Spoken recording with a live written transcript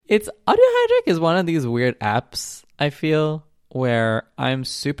It's Audio Hijack is one of these weird apps, I feel, where I'm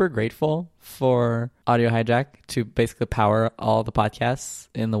super grateful for Audio Hijack to basically power all the podcasts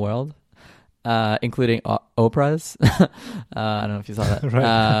in the world, including Oprah's. I don't know if you saw that.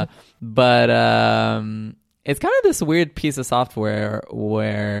 Right. But it's kind of this weird piece of software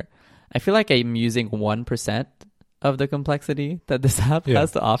where I feel like I'm using 1% of the complexity that this app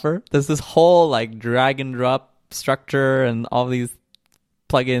has to offer. There's this whole like drag and drop structure and all these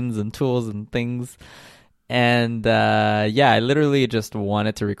plugins and tools and things. And I literally just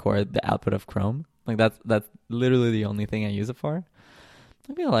wanted to record the output of Chrome. Like that's literally the only thing I use it for.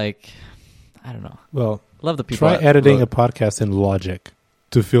 I feel like, I don't know. Well, love the people. Try editing a podcast in Logic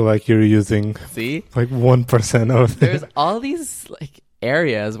to feel like you're using like 1% of it. There's all these like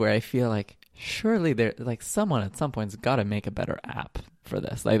areas where I feel like surely there like someone at some point's got to make a better app for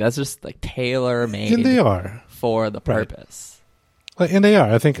this. Like that's just like tailor made. And they are for the purpose. And they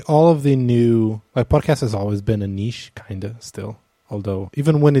are. I think all of the new like podcast has always been a niche kind of still. Although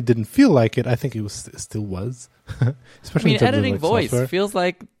even when it didn't feel like it, I think it still was. Especially in terms editing of, like, voice software. Feels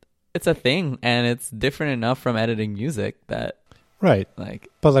like it's a thing and it's different enough from editing music that but like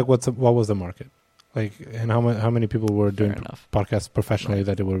what was the market? Like, and how many people were doing podcasts professionally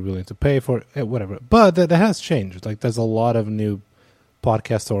that they were willing to pay for it, whatever. But that has changed. Like there's a lot of new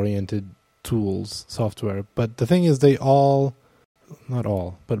podcast oriented tools, software. But the thing is not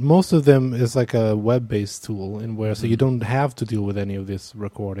all, but most of them is like a web-based tool in where so you don't have to deal with any of this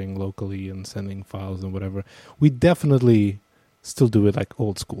recording locally and sending files and whatever. We definitely still do it like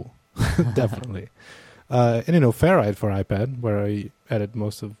old school. Definitely. And Ferrite for iPad, where I edit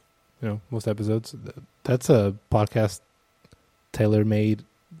most episodes, that's a podcast tailor-made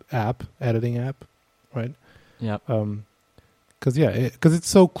editing app, right? Yeah. Because it's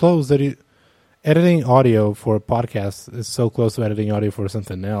so close that editing audio for a podcast is so close to editing audio for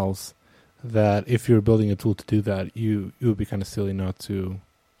something else that if you're building a tool to do that, it would be kind of silly not to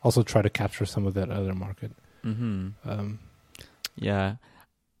also try to capture some of that other market. Mm-hmm.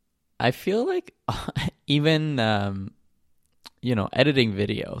 I feel like even editing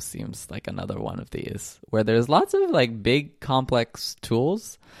video seems like another one of these where there's lots of like big complex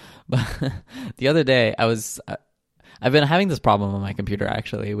tools. But the other day I've been having this problem on my computer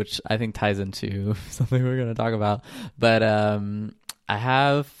actually, which I think ties into something we're going to talk about. But I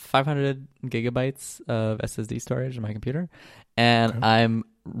have 500 gigabytes of SSD storage in my computer, and I'm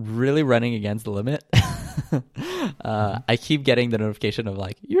really running against the limit. I keep getting the notification of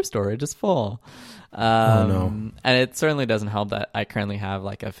like, your storage is full. And it certainly doesn't help that I currently have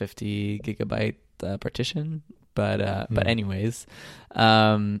like a 50 gigabyte partition. But anyways,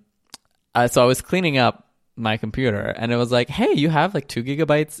 so I was cleaning up my computer and it was like, hey, you have like 2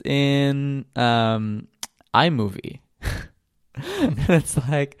 gigabytes in iMovie. And it's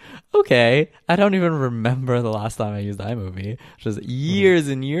like, okay, I don't even remember the last time I used iMovie, which was years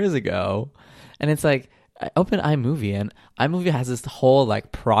and years ago. And it's like, I open iMovie and iMovie has this whole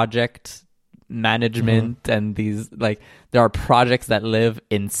like project management and these like, there are projects that live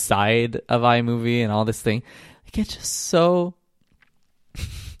inside of iMovie and all this thing. Like it's just so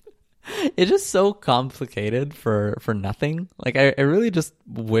complicated for nothing. Like I really just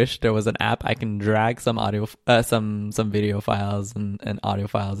wish there was an app I can drag some audio, some video files and audio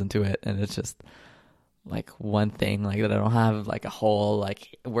files into it, and it's just like one thing. Like that I don't have like a whole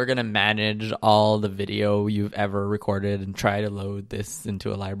like we're gonna manage all the video you've ever recorded and try to load this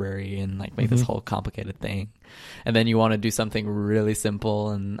into a library and like make this whole complicated thing. And then you want to do something really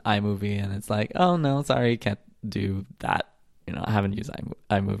simple in iMovie, and it's like, oh no, sorry, you can't do that. I haven't used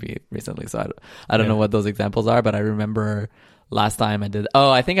iMovie recently, so I don't know what those examples are, but I remember last time I did.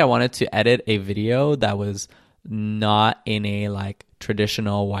 Oh, I think I wanted to edit a video that was not in a like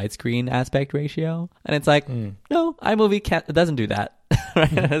traditional widescreen aspect ratio, and it's like, no, iMovie it doesn't do that.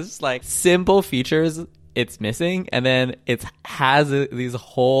 Right? It's just like simple features it's missing, and then it has these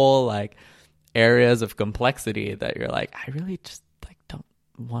whole like areas of complexity that you're like, I really just like don't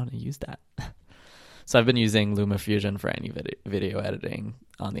want to use that. So I've been using LumaFusion for any video editing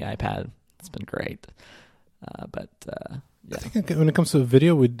on the iPad. It's been great. I think when it comes to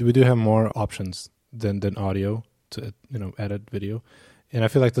video, we do have more options than audio to edit video, and I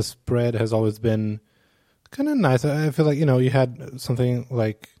feel like the spread has always been kind of nice. I feel like you had something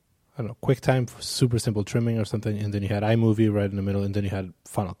like I don't know QuickTime for super simple trimming or something, and then you had iMovie right in the middle, and then you had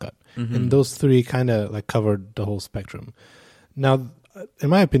Final Cut, and those three kind of like covered the whole spectrum. Now, in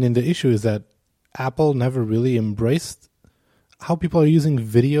my opinion, the issue is that Apple never really embraced how people are using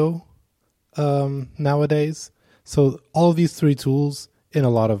video nowadays. So all of these three tools in a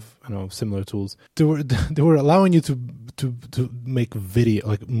lot of similar tools. They were allowing you to make video,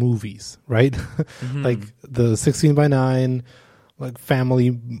 like movies, right? Mm-hmm. Like the 16:9, like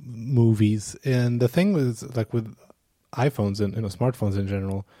family movies. And the thing was, like with iPhones and smartphones in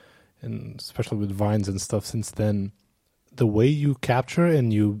general, and especially with Vines and stuff, since then, the way you capture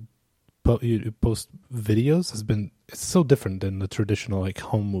and you post videos it's so different than the traditional like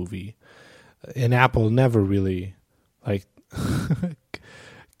home movie. And Apple never really like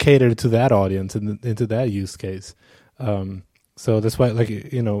catered to that audience and into that use case. So that's why, like,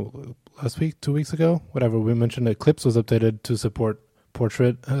 last week, 2 weeks ago, whatever, we mentioned that Clips was updated to support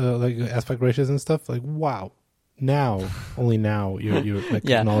portrait, like aspect ratios and stuff. Like, wow. Only now, you're like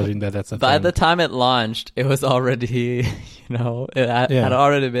acknowledging that's a By thing. the time it launched, it was already, it had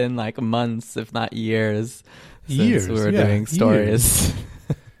already been like months, if not years, since we were doing stories.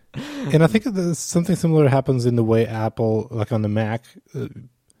 And I think something similar happens in the way Apple, like on the Mac,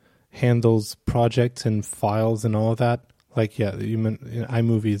 handles projects and files and all of that. Like,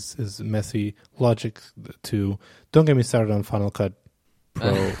 iMovie is messy. Logic too. Don't get me started on Final Cut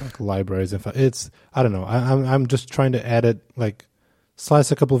Pro like libraries and it's, I don't know. I'm just trying to edit, like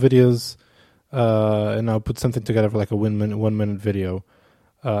slice a couple of videos, and I'll put something together for like a 1 minute video,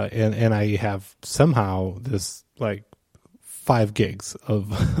 and I have somehow this like 5 gigs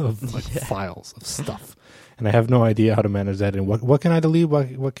of like files of stuff, and I have no idea how to manage that. And what can I delete?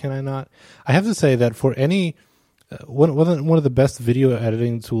 What can I not? I have to say that for any one of the best video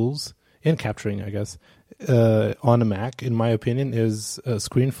editing tools and capturing, I guess, on a Mac, in my opinion, is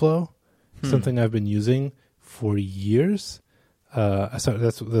ScreenFlow. Something I've been using for years. So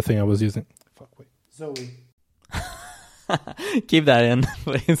that's the thing I was using. Fuck, wait, Zoe. Keep that in,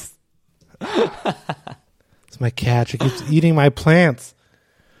 please. It's my cat. She keeps eating my plants.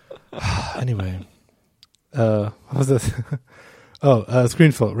 Anyway, what was this?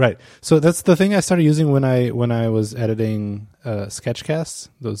 ScreenFlow, right. So that's the thing I started using when I was editing sketchcasts,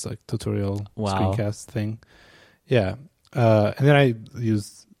 those like tutorial screencast thing. Yeah. And then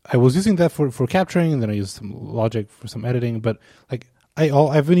I was using that for capturing, and then I used some Logic for some editing, but like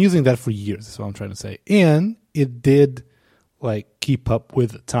I've been using that for years, is what I'm trying to say. And it did like keep up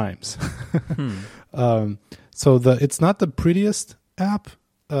with the times. So it's not the prettiest app,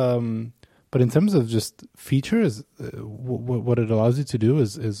 but in terms of just features, what it allows you to do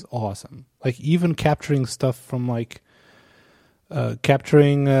is awesome. Like even capturing stuff from like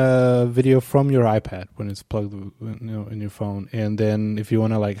capturing video from your iPad when it's plugged in your phone, and then if you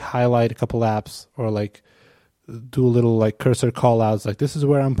want to like highlight a couple apps or like do a little like cursor call outs, like this is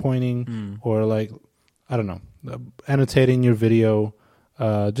where I'm pointing, or like I don't know, annotating your video,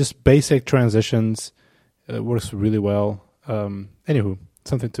 just basic transitions. It works really well. Anywho.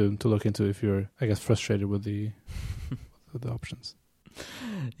 Something to look into if you're, I guess, frustrated with the with the options.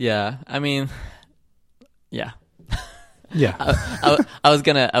 Yeah, I mean, yeah. I was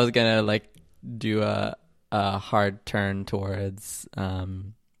gonna like do a hard turn towards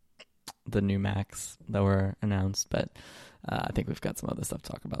the new Macs that were announced, but I think we've got some other stuff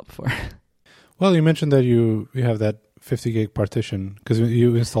to talk about before. Well, you mentioned that you have that 50 gig partition because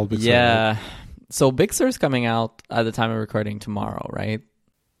you installed Big Sur. Yeah. Right? So Big Sur is coming out at the time of recording tomorrow, right?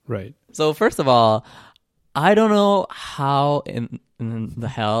 Right. So first of all, I don't know how in the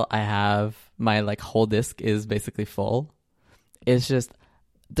hell I have my like whole disk is basically full. It's just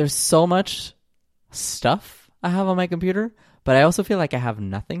there's so much stuff I have on my computer, but I also feel like I have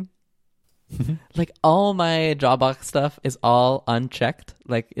nothing. Like all my Dropbox stuff is all unchecked.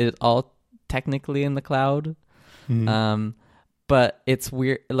 Like it's all technically in the cloud. But it's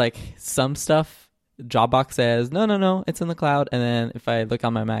weird. Like some stuff Dropbox says, no, it's in the cloud. And then if I look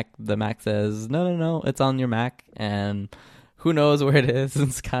on my Mac, the Mac says, no, it's on your Mac. And who knows where it is?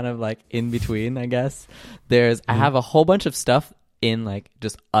 It's kind of like in between, I guess. I have a whole bunch of stuff in like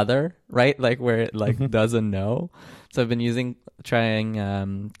just other, right? Like where it like doesn't know. So I've been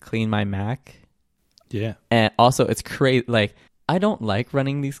trying clean my Mac. Yeah. And also it's crazy. Like I don't like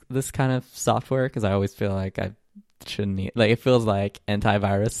running this kind of software because I always feel like I shouldn't need, like it feels like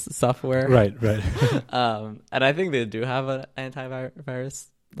antivirus software, right. And I think they do have an antivirus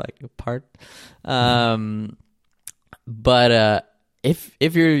like part, but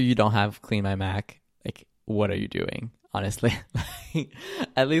if you don't have Clean My Mac, like what are you doing, honestly? Like,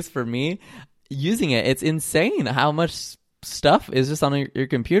 at least for me, using it's insane how much stuff is just on your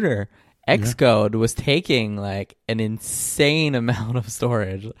computer. Xcode was taking like an insane amount of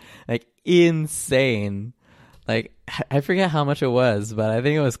storage, like insane. Like, I forget how much it was, but I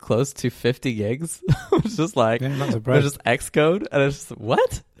think it was close to 50 gigs. It was just like, it was just Xcode. And it's just,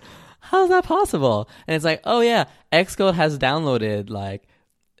 what? how is that possible? And it's like, oh yeah, Xcode has downloaded like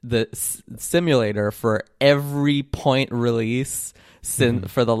the simulator for every point release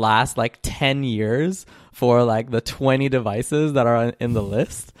for the last like 10 years for like the 20 devices that are in the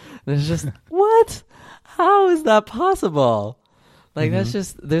list. And it's just, what? How is that possible? Like that's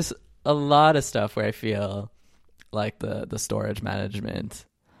just, there's a lot of stuff where I feel like the storage management,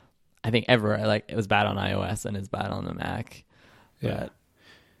 I think everywhere, like it was bad on iOS and it's bad on the Mac. Yeah. But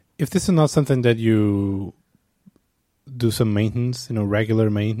if this is not something that you do some maintenance, regular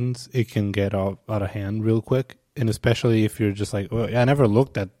maintenance, it can get out of hand real quick. And especially if you're just like, well, I never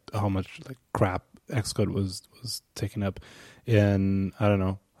looked at how much like crap Xcode was taking up. And I don't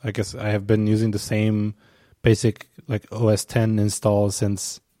know, I guess I have been using the same basic like OS 10 install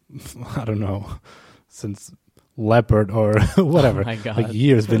since, I don't know, since Leopard or whatever. Oh my God. Like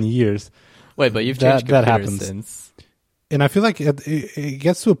years, been years. Wait, but you've changed computers happens. since. And I feel like it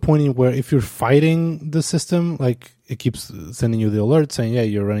gets to a point where if you're fighting the system, like it keeps sending you the alert saying, yeah,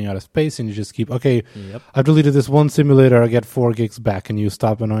 you're running out of space, and you just keep, okay, I've deleted this one simulator, I get 4 gigs back, and you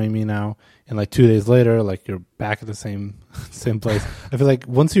stop annoying me now. And like 2 days later, like you're back at the same place. I feel like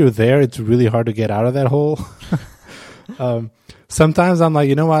once you're there, it's really hard to get out of that hole. Sometimes I'm like,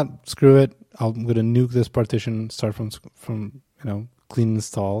 you know what, screw it. I'm going to nuke this partition, start from clean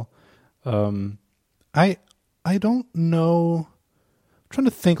install. I don't know. I'm trying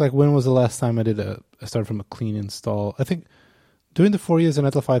to think like when was the last time I started from a clean install. I think during the 4 years in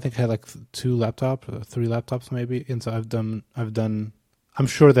Netlify, I think I had like 2 laptops or 3 laptops maybe. And so I've done, I'm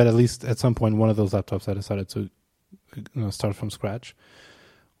sure that at least at some point, one of those laptops I decided to start from scratch,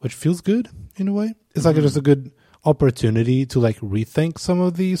 which feels good in a way. It's like just a good opportunity to like rethink some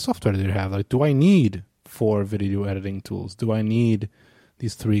of the software that you have. Like, do I need 4 video editing tools? Do I need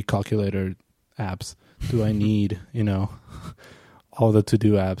these 3 calculator apps? Do I need, all the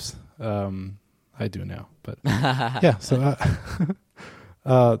to-do apps? I do now, but yeah. So,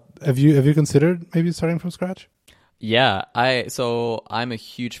 have you considered maybe starting from scratch? Yeah, I'm a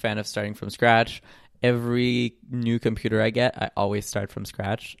huge fan of starting from scratch. Every new computer I get, I always start from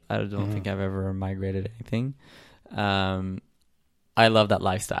scratch. I don't think I've ever migrated anything. I love that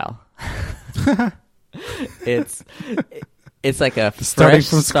lifestyle. It's like a starting fresh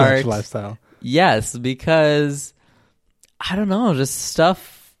from start scratch lifestyle. Yes, because I don't know, just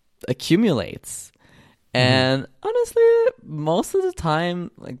stuff accumulates. And honestly, most of the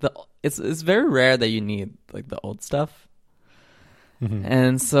time, like it's very rare that you need like the old stuff.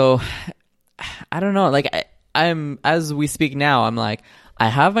 And so I don't know, like I'm as we speak now, I'm like, I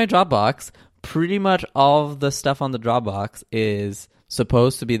have my Dropbox. Pretty much all of the stuff on the Dropbox is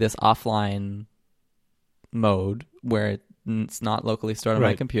supposed to be this offline mode where it's not locally stored on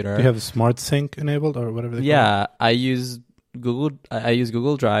my computer. Do you have Smart Sync enabled or whatever they call it? I use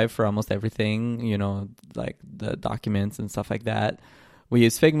Google Drive for almost everything, like the documents and stuff like that. We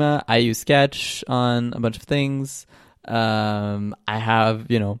use Figma. I use Sketch on a bunch of things. I have,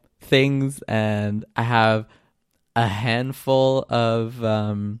 things, and I have a handful of,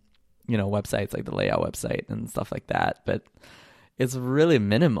 websites like the layout website and stuff like that. But it's really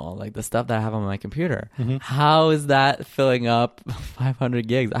minimal, like the stuff that I have on my computer. How is that filling up 500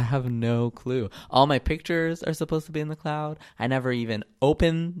 gigs? I have no clue. All my pictures are supposed to be in the cloud. I never even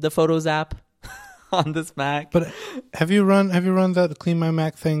open the Photos app on this Mac. But have you run that Clean My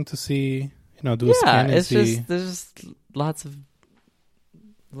Mac thing to see, do a scan and see? There's just lots of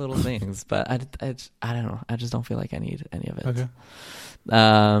little things, but I don't know. I just don't feel like I need any of it. Okay.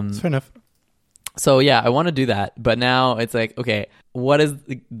 That's fair enough. So yeah, I want to do that, but now it's like, okay, what is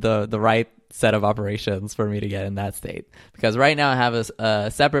the right set of operations for me to get in that state? Because right now I have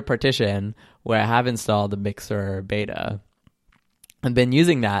a separate partition where I have installed the Mixer beta. I've been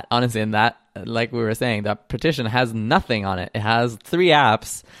using that, honestly, and that, like we were saying, that partition has nothing on it. It has 3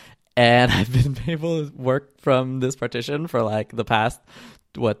 apps, and I've been able to work from this partition for like the past,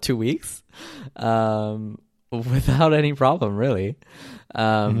 2 weeks? Without any problem, really.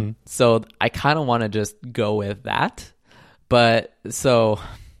 So I kind of want to just go with that. But so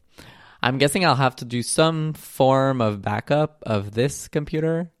I'm guessing I'll have to do some form of backup of this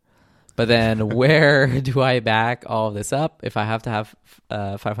computer. But then where do I back all of this up if I have to have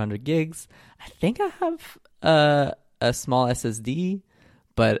 500 gigs? I think I have a small SSD,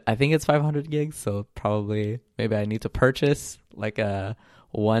 but I think it's 500 gigs. So probably maybe I need to purchase like a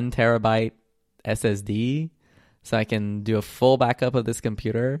 1 terabyte SSD so I can do a full backup of this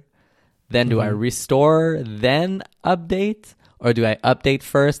computer. Then do I restore, then update? Or do I update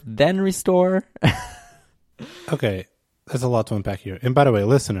first, then restore? Okay, there's a lot to unpack here. And by the way,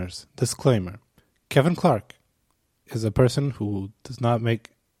 listeners, disclaimer. Kevin Clark is a person who does not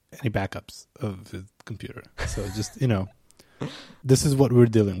make any backups of the computer. So just, this is what we're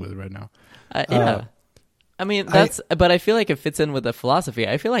dealing with right now. Yeah. I mean, but I feel like it fits in with the philosophy.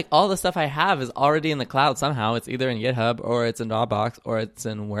 I feel like all the stuff I have is already in the cloud somehow. It's either in GitHub or it's in Dropbox or it's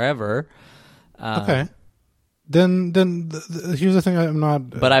in wherever. Okay. Then here's the thing I'm not...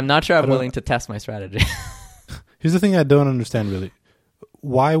 But I'm not sure I'm willing to test my strategy. Here's the thing I don't understand really.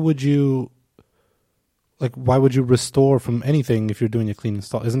 Why would you restore from anything if you're doing a clean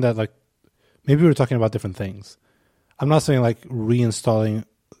install? Isn't that like... Maybe we're talking about different things. I'm not saying like reinstalling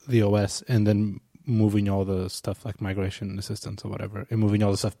the OS and then moving all the stuff like migration assistance or whatever and moving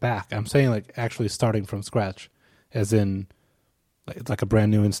all the stuff back. I'm saying like actually starting from scratch, as in like a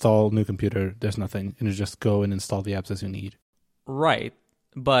brand new install, new computer, there's nothing, and you just go and install the apps as you need. Right.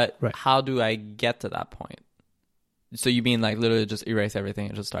 But how do I get to that point? So you mean like literally just erase everything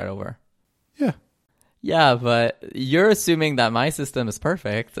and just start over? Yeah. Yeah, but you're assuming that my system is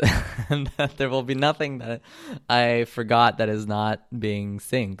perfect and that there will be nothing that I forgot that is not being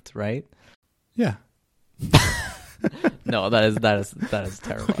synced, right? Yeah. No, that is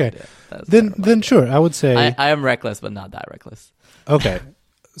terrible. Okay. Idea. Then sure, I would say I am reckless, but not that reckless. Okay.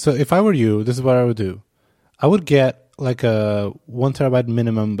 So if I were you, this is what I would do. I would get like a 1 terabyte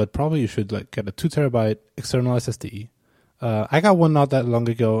minimum, but probably you should like get a 2 terabyte external SSD. I got one not that long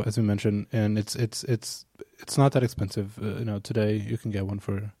ago, as we mentioned, and it's not that expensive. Today you can get one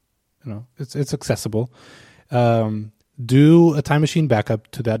for, it's accessible. Do a Time Machine backup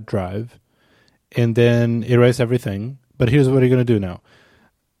to that drive, and then erase everything. But here's what you're gonna do now.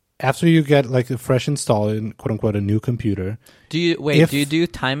 After you get like a fresh install in quote unquote a new computer, do you do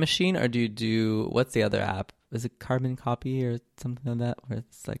Time Machine or do you do what's the other app? Is it Carbon Copy or something like that, where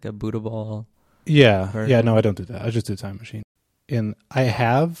it's like a bootable? Yeah. No, I don't do that. I just do Time Machine, and I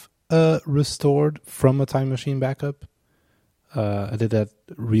have restored from a Time Machine backup. I did that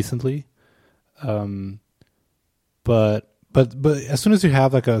recently, but as soon as you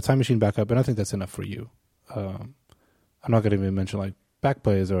have like a Time Machine backup, and I think that's enough for you. I'm not going to even mention like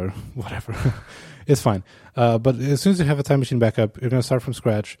Backblaze or whatever. It's fine. But as soon as you have a Time Machine backup, you're going to start from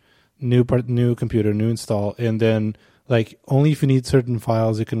scratch, new computer, new install, and then like only if you need certain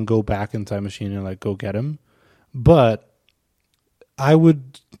files, you can go back in Time Machine and like go get them. But I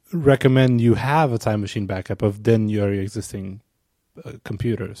would recommend you have a Time Machine backup of then your existing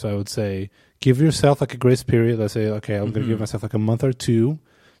computer. So I would say give yourself like a grace period. Let's say, okay, I'm going to give myself like a month or two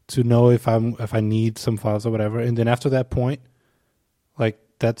to know if I need some files or whatever. And then after that point, like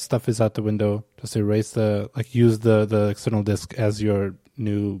that stuff is out the window. Just erase use the external disk as your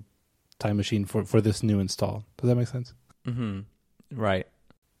new Time Machine for this new install. Does that make sense? Mm-hmm. Right.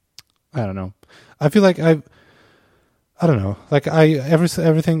 I don't know. I feel like I don't know. Like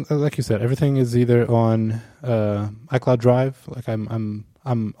everything, like you said, everything is either on iCloud Drive. Like I'm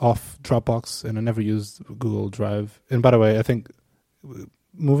off Dropbox, and I never used Google Drive. And by the way, I think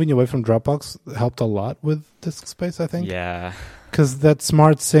moving away from Dropbox helped a lot with disk space. I think. Yeah. Because that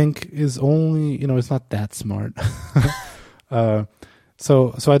smart sync is only, it's not that smart.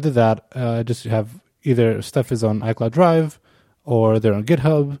 So I did that. I just have either stuff is on iCloud Drive, or they're on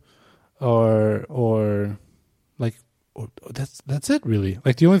GitHub, or that's it really.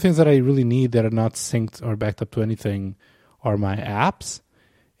 Like the only things that I really need that are not synced or backed up to anything are my apps,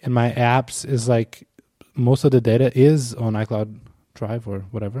 and my apps is like most of the data is on iCloud Drive or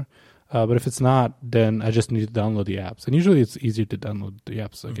whatever. But if it's not, then I just need to download the apps. And usually it's easier to download the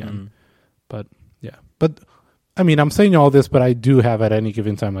apps again. Mm-hmm. But yeah. But I mean, I'm saying all this, but I do have at any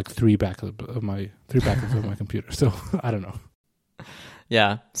given time like three backups of my computer. So I don't know.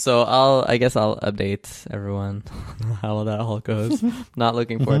 Yeah. So I guess I'll update everyone how that all goes. Not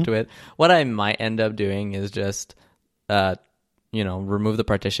looking forward to it. What I might end up doing is just remove the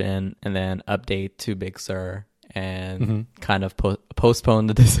partition and then update to Big Sur and kind of postpone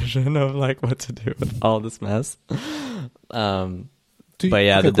the decision of like what to do with all this mess. The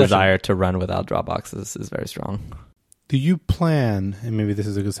desire to run without Dropbox is very strong. Do you plan, and maybe this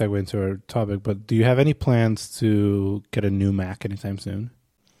is a good segue into our topic, but do you have any plans to get a new Mac anytime soon?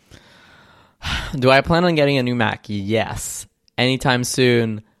 Do I plan on getting a new Mac? Yes. Anytime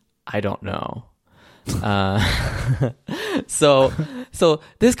soon, I don't know. So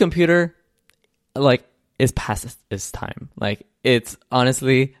this computer, like, is past its time. Like, it's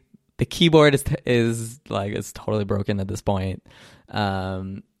honestly, the keyboard is like, it's totally broken at this point.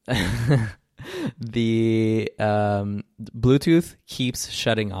 The Bluetooth keeps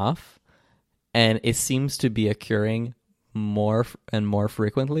shutting off, and it seems to be occurring more and more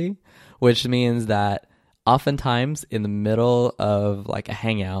frequently, which means that oftentimes in the middle of like a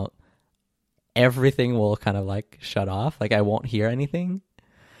hangout, everything will kind of like shut off. Like I won't hear anything.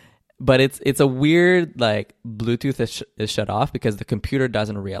 but it's a weird, like, Bluetooth is shut off because the computer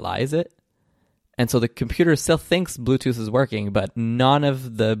doesn't realize it. And so the computer still thinks Bluetooth is working, but none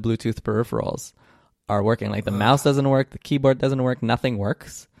of the Bluetooth peripherals are working. Like the mouse doesn't work, the keyboard doesn't work, nothing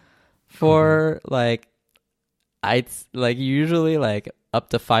works for like usually like up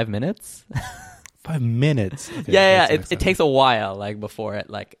to 5 minutes. 5 minutes. Okay, yeah. It takes a while like before it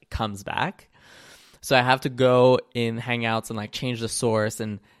like comes back. So I have to go in Hangouts and like change the source,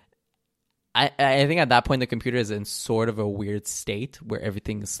 and I think at that point the computer is in sort of a weird state where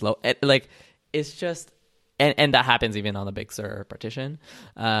everything is slow. It's just, and that happens even on the Big Sur partition.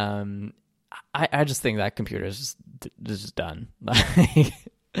 I just think that computer is just done. I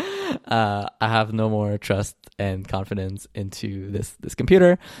have no more trust and confidence into this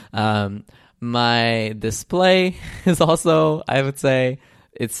computer. My display is also, I would say,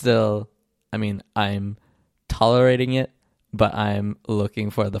 it's still, I mean, I'm tolerating it, but I'm looking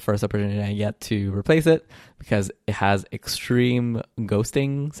for the first opportunity I get to replace it because it has extreme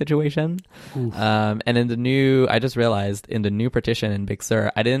ghosting situation. And in I just realized in the new partition in Big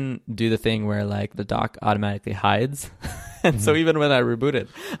Sur, I didn't do the thing where like the dock automatically hides. And so even when I rebooted,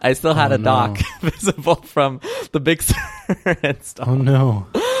 I still had a dock visible from the Big Sur install. Oh no.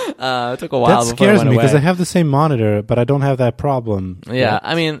 It took a while. That scares me because I have the same monitor, but I don't have that problem. Yeah, yet.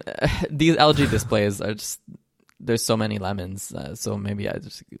 I mean, these LG displays are just, there's so many lemons, so maybe I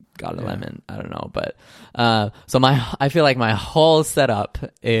just got a lemon. I don't know, but so I feel like my whole setup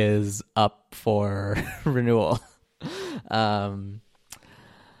is up for renewal.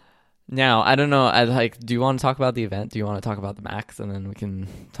 Now I don't know. Do you want to talk about the event? Do you want to talk about the Macs, and then we can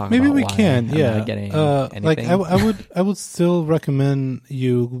talk? Maybe about we why can. I'm yeah, not getting anything. I would still recommend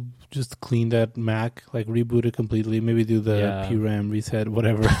you just clean that Mac, like reboot it completely. Maybe do the PRAM reset,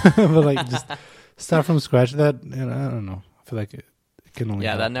 whatever. But like just. Start from scratch. That, I don't know. I feel like it can only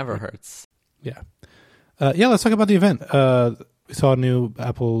help. That never hurts. Yeah. Let's talk about the event. We saw a new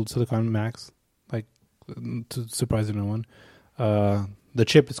Apple Silicon Macs, like, to surprise no one. The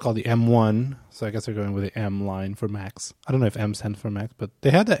chip is called the M1, so I guess they're going with the M line for Macs. I don't know if M stands for Macs, but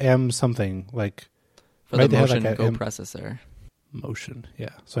they had the M something, like... For the Motion Go processor. Motion,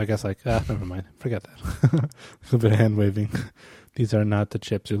 yeah. So I guess never mind. Forget that. A little bit of hand waving. These are not the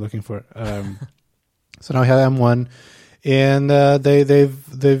chips you're looking for. So now we have M1, and they've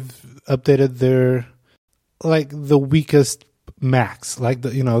updated their the weakest Macs,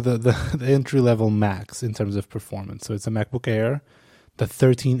 the entry level Macs in terms of performance. So it's a MacBook Air, the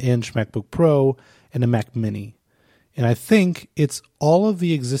 13-inch MacBook Pro, and a Mac Mini. And I think it's all of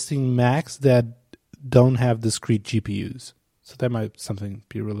the existing Macs that don't have discrete GPUs. So that might something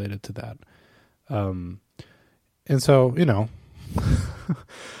be related to that. And so,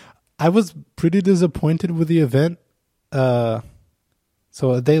 I was pretty disappointed with the event. So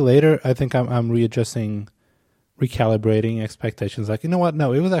a day later, I think I'm recalibrating expectations. Like, you know what?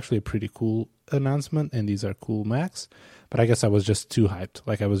 No, it was actually a pretty cool announcement, and these are cool Macs. But I guess I was just too hyped.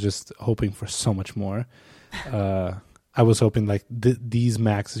 Like, I was just hoping for so much more. I was hoping these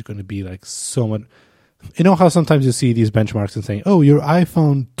Macs is going to be like so much. You know how sometimes you see these benchmarks and saying, "Oh, your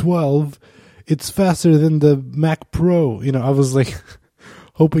iPhone 12, it's faster than the Mac Pro." I was like.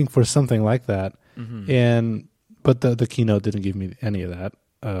 Hoping for something like that, but the keynote didn't give me any of that,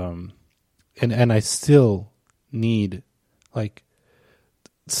 and I still need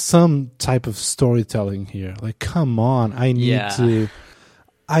some type of storytelling here. Like, come on, I need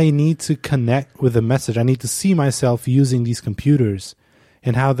to connect with the message. I need to see myself using these computers,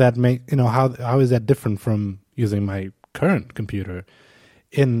 and how that how is that different from using my current computer?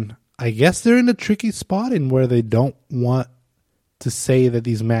 And I guess they're in a tricky spot in where they don't want to say that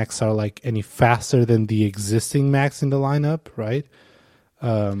these Macs are any faster than the existing Macs in the lineup, right?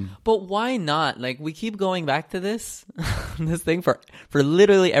 But why not? We keep going back to this thing for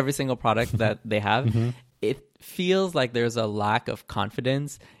literally every single product that they have. It feels like there's a lack of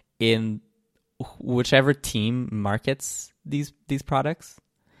confidence in whichever team markets these products,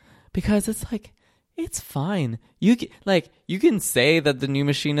 because it's it's fine. You can say that the new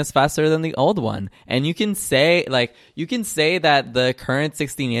machine is faster than the old one, and you can say that the current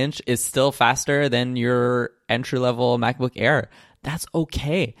 16-inch is still faster than your entry-level MacBook Air. That's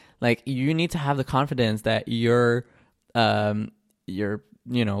okay. You need to have the confidence that your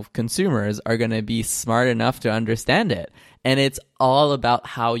consumers are going to be smart enough to understand it, and it's all about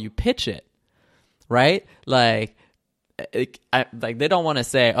how you pitch it, right? They don't want to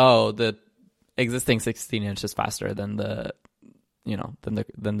say, "Oh, the existing 16-inch is faster than this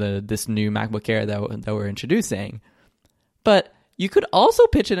new MacBook Air that we're introducing." But you could also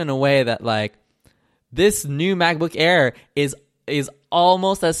pitch it in a way that this new MacBook Air is is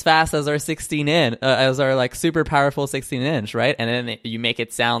almost as fast as our 16-inch, as our like super powerful 16-inch, right? And then you make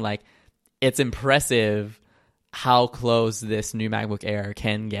it sound like it's impressive how close this new MacBook Air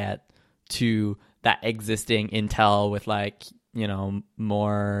can get to that existing Intel with like, you know,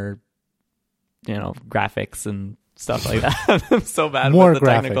 more, you know, graphics and stuff like that. I'm so bad with the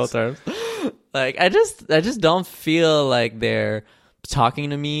technical terms. Like I just don't feel like they're talking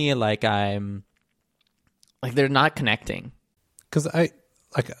to me like I'm like they're not connecting. Because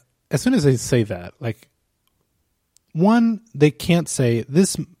as soon as they say that, like, one, they can't say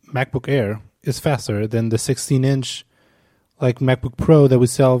this MacBook Air is faster than the 16-inch like MacBook Pro that we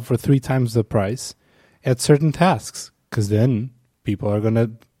sell for 3 times the price at certain tasks, because then people are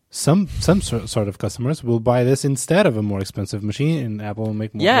gonna some sort of customers will buy this instead of a more expensive machine, and Apple will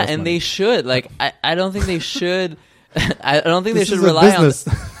make more. Yeah, and money. they should. Like, I don't think they should. I don't think they should rely on.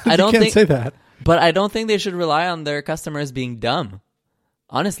 I don't can't say that. But I don't think they should rely on their customers being dumb.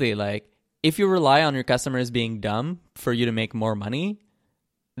 Honestly, like, if you rely on your customers being dumb for you to make more money,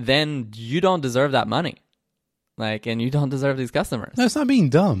 then you don't deserve that money. Like, and you don't deserve these customers. No, it's not being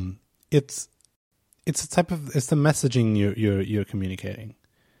dumb. It's the messaging you're communicating.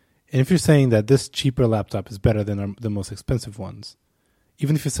 And if you're saying that this cheaper laptop is better than the most expensive ones,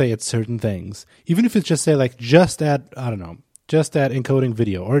 even if you say it's certain things, even if it's just say like just at encoding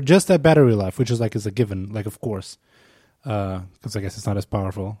video or just at battery life, which is a given, like of course, because I guess it's not as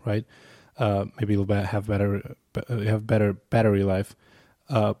powerful, right? Maybe it'll have better battery life.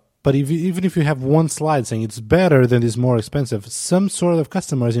 But even if you have one slide saying it's better than this more expensive, some sort of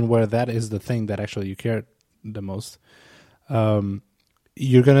customers in where that is the thing that actually you care the most,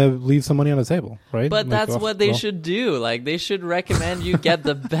 you're going to leave some money on the table, right? But that's what they should do. Like, they should recommend you get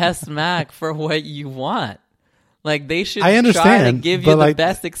the best Mac for what you want. Like, they should try to give you the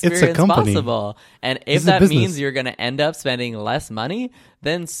best experience possible. And if that means you're going to end up spending less money,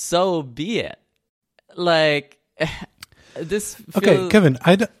 then so be it. Like, this feels... Okay, Kevin,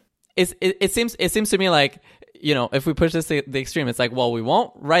 It seems to me like, you know, if we push this to the extreme, it's like, well, we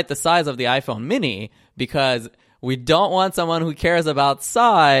won't write the size of the iPhone mini because we don't want someone who cares about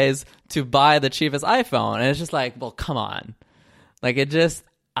size to buy the cheapest iPhone. And it's just like, well, come on. Like, I just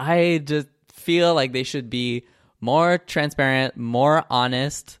feel like they should be more transparent, more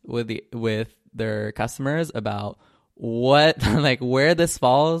honest with their customers about what, like, where this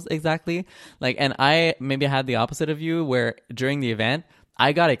falls exactly. Like, and I maybe had the opposite of you, where during the event,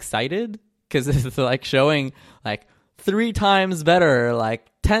 I got excited because it's like showing like 3 times better, like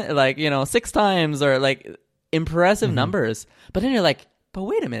 10, like, you know, 6 times, or like impressive numbers. But then you're like, but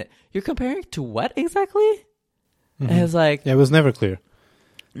wait a minute, you're comparing to what exactly? And it's like, yeah, it was never clear.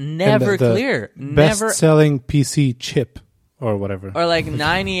 Never clear. Best-selling PC chip or whatever. Or like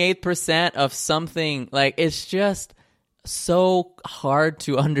 98% of something. Like, it's just so hard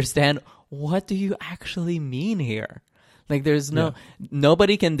to understand. What do you actually mean here? Like, there's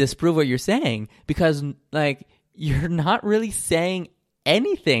nobody can disprove what you're saying, because like you're not really saying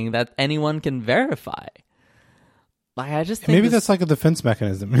anything that anyone can verify. Like, I just think maybe that's like a defense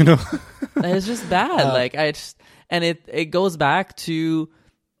mechanism, you know? It's just bad. It goes back to,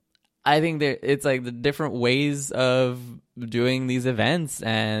 I think it's like the different ways of doing these events,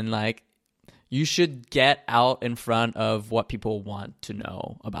 and like, you should get out in front of what people want to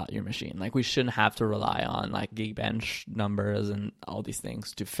know about your machine. Like, we shouldn't have to rely on like Geekbench numbers and all these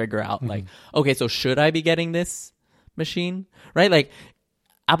things to figure out like, okay, so should I be getting this machine? Right? Like,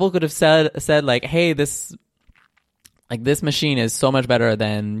 Apple could have said like, hey, this machine is so much better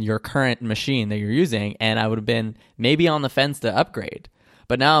than your current machine that you're using, and I would have been maybe on the fence to upgrade.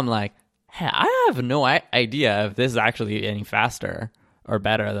 But now I'm like, hey, I have no idea if this is actually any faster or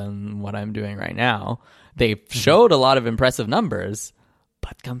better than what I'm doing right now. They showed a lot of impressive numbers,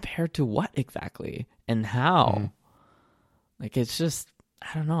 but compared to what exactly and how? Like, it's just,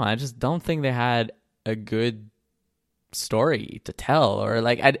 I don't know. I just don't think they had a good story to tell, or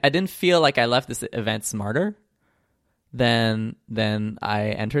like, I didn't feel like I left this event smarter than I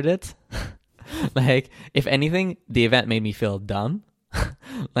entered it. Like, if anything, the event made me feel dumb.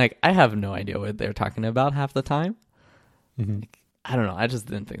 Like, I have no idea what they're talking about half the time. Like, I don't know. I just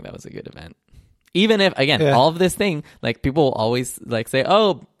didn't think that was a good event. Even if, again, all of this thing, like, people will always like say,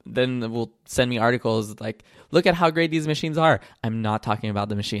 oh, then will send me articles like, look at how great these machines are. I'm not talking about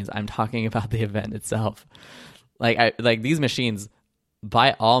the machines. I'm talking about the event itself. Like, these machines,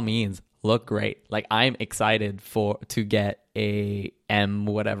 by all means, look great. Like, I'm excited to get a M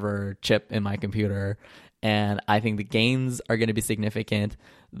whatever chip in my computer, and I think the gains are going to be significant.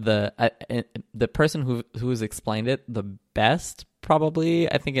 The person who's explained it the best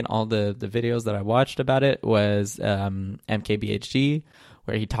probably, I think in all the videos that I watched about it, was MKBHD,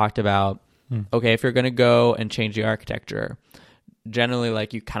 where he talked about, okay, if you're going to go and change the architecture, generally,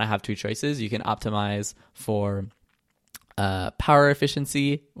 like, you kind of have two choices. You can optimize for power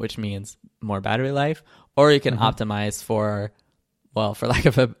efficiency, which means more battery life, or you can optimize for, well, for lack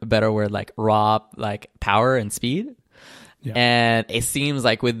of a better word, like raw, like power and speed. Yeah. And it seems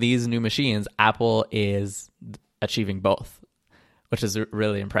like with these new machines, Apple is achieving both, which is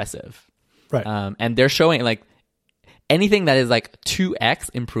really impressive. Right. And they're showing, like, anything that is like 2x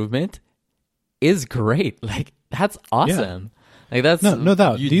improvement is great. Like, that's awesome. Yeah. Like, that's no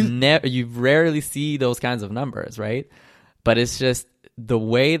doubt. You rarely see those kinds of numbers, right? But it's just the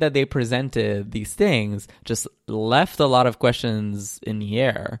way that they presented these things just left a lot of questions in the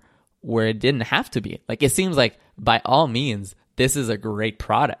air where it didn't have to be. Like, it seems like by all means, this is a great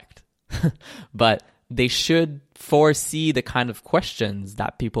product, but they should foresee the kind of questions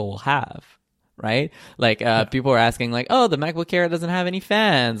that people will have, right? Like, people are asking, like, oh, the MacBook Air doesn't have any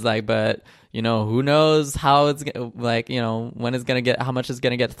fans, like, but, you know, who knows how it's, like, you know, when it's going to get, how much it's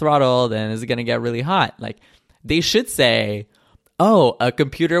going to get throttled, and is it going to get really hot? Like, they should say, oh, a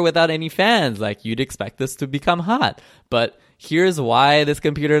computer without any fans, like, you'd expect this to become hot, but here's why this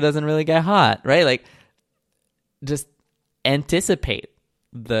computer doesn't really get hot, right? Like, just anticipate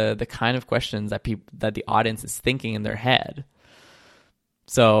the kind of questions that that the audience is thinking in their head.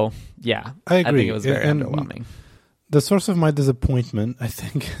 So, yeah, I agree. I think it was very underwhelming. The source of my disappointment, I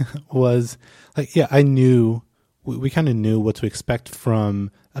think, was like, yeah, I knew, we kind of knew what to expect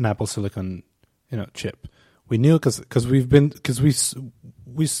from an Apple Silicon, you know, chip. We knew because we've been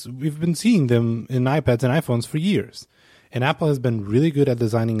seeing them in iPads and iPhones for years, and Apple has been really good at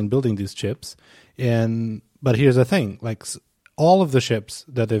designing and building these chips. But here's the thing: like, all of the chips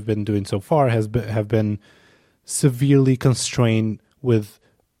that they've been doing so far have been severely constrained with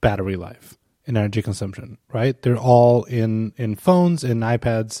battery life and energy consumption. Right? They're all in phones and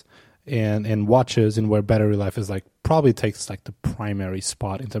iPads and watches, and where battery life is like probably takes like the primary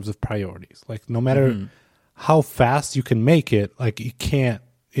spot in terms of priorities. Like, no matter how fast you can make it, like, you can't,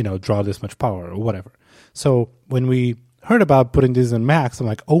 you know, draw this much power or whatever. So when we heard about putting these in Macs, I'm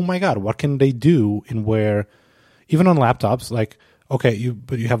like, oh my God, what can they do in where, even on laptops, like, okay,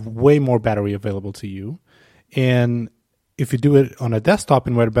 but you have way more battery available to you. And if you do it on a desktop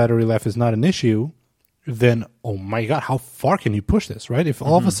and where battery life is not an issue, then, oh my God, how far can you push this, right? If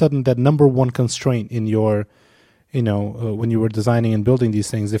all of a sudden that number one constraint in your, you know, when you were designing and building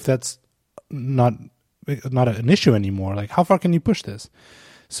these things, if that's not an issue anymore, like, how far can you push this?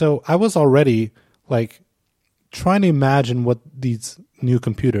 So I was already like trying to imagine what these new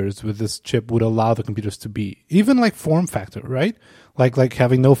computers with this chip would allow the computers to be, even like form factor, right? Like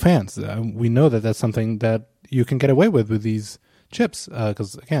having no fans. We know that that's something that you can get away with these chips,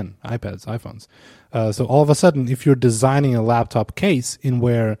 because again, iPads, iPhones. So all of a sudden, if you're designing a laptop case in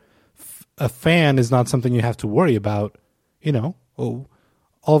where a fan is not something you have to worry about, you know, all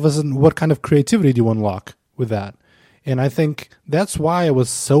of a sudden, what kind of creativity do you unlock with that? And I think that's why I was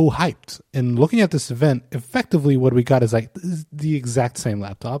so hyped. And looking at this event, effectively what we got is like the exact same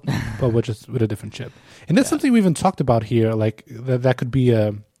laptop, but with a different chip. And that's something we even talked about here. Like, that could be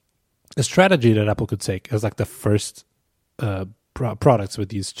a strategy that Apple could take as like the first products with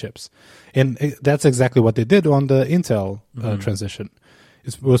these chips. And that's exactly what they did on the Intel transition.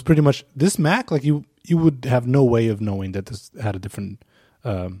 It was pretty much this Mac, like, you would have no way of knowing that this had a different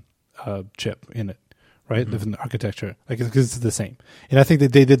chip in it, right? Different architecture, like, because it's the same. And I think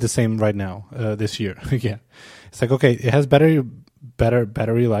that they did the same right now this year. Again, it's like, okay, it has better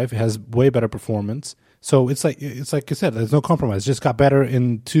battery life, it has way better performance. So it's like you said, there's no compromise. It just got better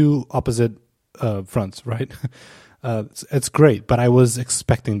in two opposite fronts, right? It's great, but I was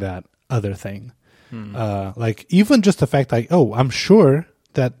expecting that other thing. Like, even just the fact, like, oh, I'm sure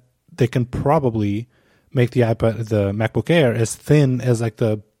that they can probably make the MacBook Air as thin as like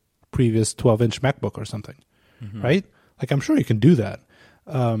the previous 12-inch MacBook or something, right? Like, I'm sure you can do that.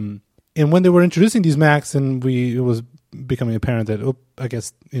 And when they were introducing these Macs, and it was becoming apparent that, I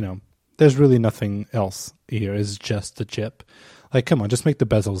guess, you know, there's really nothing else here. It's just the chip. Like, come on, just make the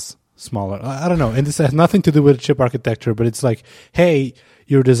bezels smaller. I don't know. And this has nothing to do with chip architecture, but it's like, hey,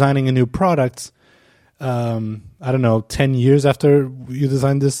 you're designing a new product. I don't know, 10 years after you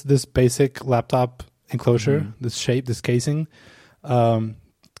designed this basic laptop enclosure, this shape, this casing. Do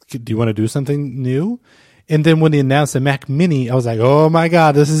you want to do something new? And then when they announced the Mac Mini, I was like, oh my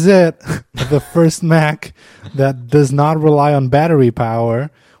God, this is it. The first Mac that does not rely on battery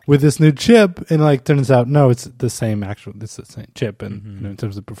power with this new chip. And like, turns out, no, it's the same chip. And you know, in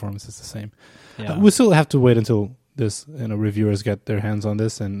terms of performance, it's the same. Yeah. We still have to wait until this, reviewers get their hands on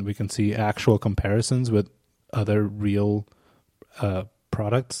this and we can see actual comparisons with other real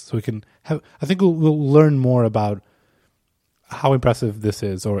products. So we can have, I think we'll learn more about how impressive this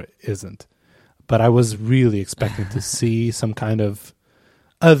is or isn't. But I was really expecting to see some kind of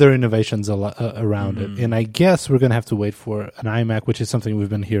other innovations around it. And I guess we're going to have to wait for an iMac, which is something we've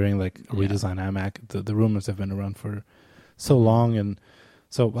been hearing, like a redesigned iMac. The rumors have been around for so long. And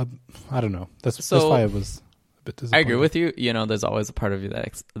so I don't know. That's why I was a bit disappointed. I agree with you. There's always a part of you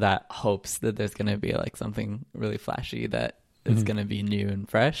that hopes that there's going to be like something really flashy that is going to be new and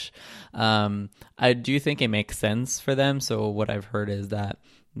fresh. I do think it makes sense for them. So what I've heard is that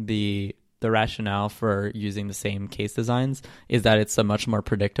the rationale for using the same case designs is that it's a much more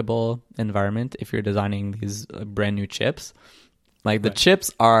predictable environment if you're designing these brand new chips. Like the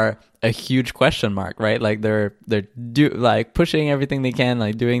chips are a huge question mark, right? Like they're pushing everything they can,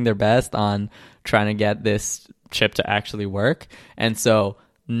 like doing their best on trying to get this chip to actually work. And so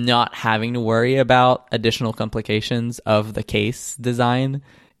not having to worry about additional complications of the case design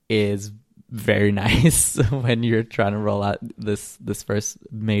is very nice when you're trying to roll out this first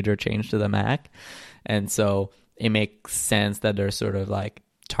major change to the Mac. And so it makes sense that they're sort of like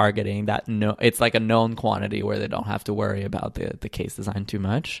targeting that. It's like a known quantity where they don't have to worry about the case design too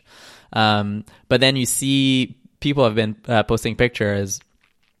much. But then you see people have been posting pictures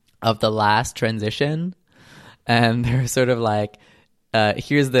of the last transition, and they're sort of like,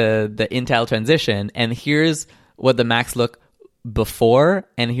 here's the Intel transition, and here's what the Macs look before,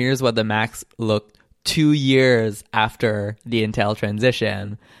 and here's what the Macs looked 2 years after the Intel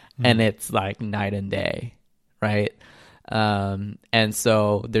transition, and it's like night and day, right? And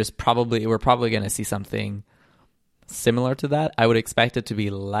so we're probably going to see something similar to that. I would expect it to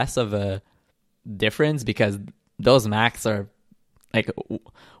be less of a difference because those Macs are like,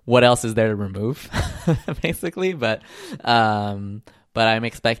 what else is there to remove, basically? But I'm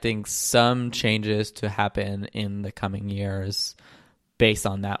expecting some changes to happen in the coming years based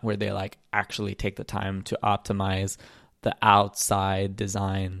on that, where they like actually take the time to optimize the outside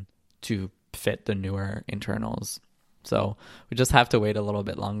design to fit the newer internals. So we just have to wait a little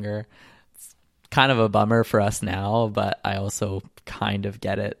bit longer. It's kind of a bummer for us now, but I also kind of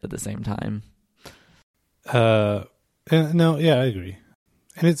get it at the same time. I agree.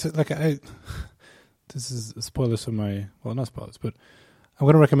 And it's like, this is spoilers for not spoilers, but I'm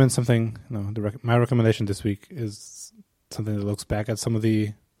going to recommend something. My recommendation this week is something that looks back at some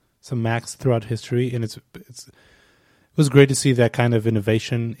Macs throughout history, and it was great to see that kind of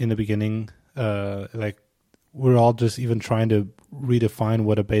innovation in the beginning. Like we're all just even trying to redefine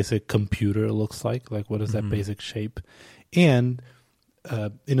what a basic computer looks like. Like what is that basic shape, and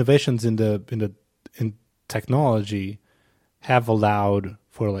innovations in technology have allowed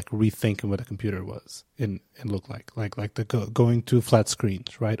for like rethinking what a computer was and looked like the going to flat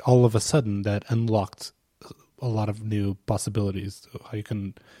screens, right? All of a sudden that unlocked a lot of new possibilities to how you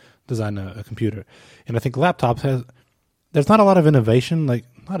can design a computer. And I think laptops there's not a lot of innovation, like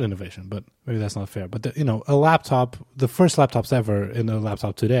not innovation, but maybe that's not fair. But a laptop, the first laptops ever in a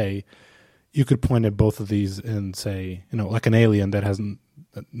laptop today, you could point at both of these and say, like an alien that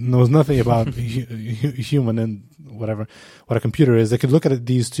knows nothing about human and what a computer is. They could look at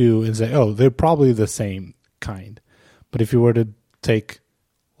these two and say, oh, they're probably the same kind. But if you were to take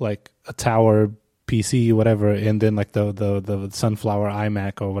like a tower PC, whatever, and then like the sunflower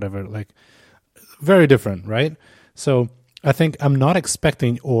iMac or whatever, like very different, right? So I think I'm not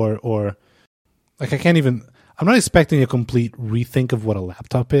expecting or like I'm not expecting a complete rethink of what a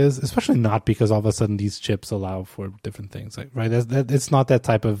laptop is, especially not because all of a sudden these chips allow for different things, like, right? It's not that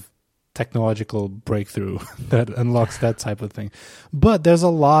type of technological breakthrough that unlocks that type of thing. But there's a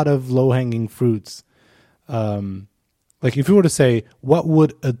lot of low-hanging fruits. Like if you were to say, what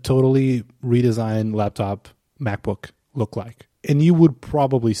would a totally redesigned laptop MacBook look like? And you would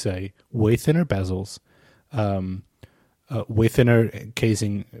probably say way thinner bezels, way thinner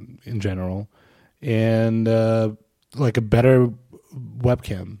casing in general, and like a better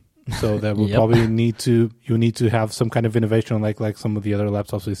webcam. So that would probably need to have some kind of innovation like some of the other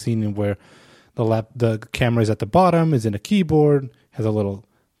laptops we've seen, where the camera is at the bottom, is in a keyboard, has a little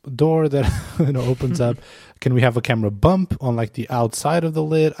door that opens up. Can we have a camera bump on like the outside of the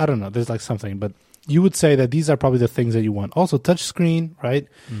lid? I don't know. There's like something, but you would say that these are probably the things that you want. Also touch screen, right?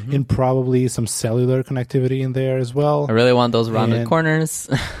 And probably some cellular connectivity in there as well. I really want those rounded corners.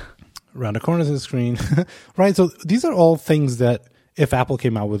 Rounded corners of the screen. Right? So these are all things that if Apple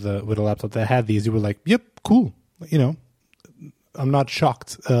came out with a laptop that had these, you were like, yep, cool. I'm not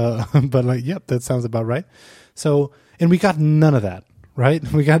shocked. But like, yep, that sounds about right. So, and we got none of that, right?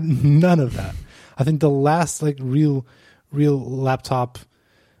 We got none of that. I think the last like real laptop,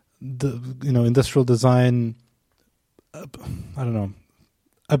 industrial design, I don't know,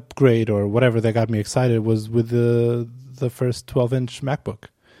 upgrade or whatever that got me excited was with the first 12-inch MacBook,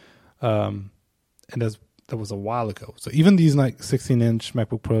 and that was a while ago. So even these like 16-inch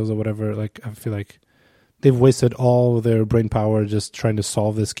MacBook Pros or whatever, like I feel like they've wasted all their brain power just trying to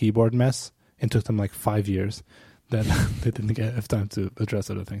solve this keyboard mess. It took them like 5 years. That they didn't get enough time to address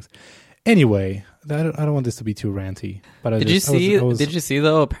other things. Anyway, I don't want this to be too ranty. But did you see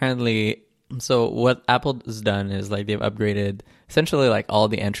though? Apparently, so what Apple has done is like they've upgraded essentially like all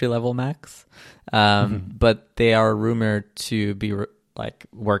the entry level Macs, but they are rumored to be like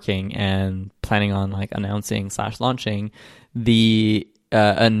working and planning on like announcing / launching the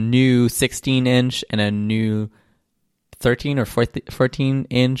a new 16-inch and a new 13 or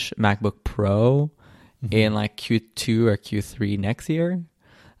 14-inch MacBook Pro in like Q2 or Q3 next year,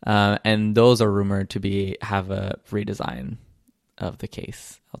 and those are rumored to have a redesign of the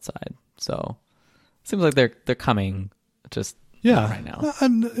case outside. So it seems like they're coming. Just right now.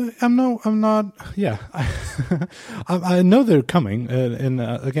 I'm not. Yeah, I know they're coming, and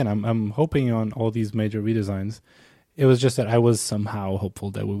again, I'm hoping on all these major redesigns. It was just that I was somehow hopeful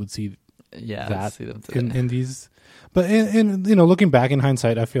that we would see that in these. But in looking back in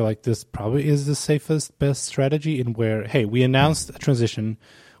hindsight, I feel like this probably is the safest, best strategy. In where, hey, we announced a transition,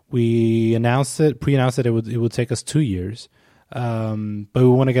 we pre-announced it would take us 2 years, but we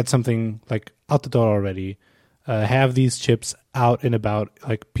want to get something like out the door already. Have these chips out and about,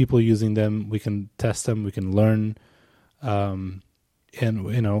 like people using them. We can test them. We can learn, and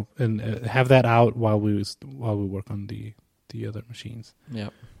have that out while we work on the other machines. Yeah.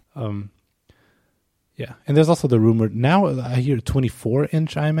 Yeah, and there's also the rumor now. I hear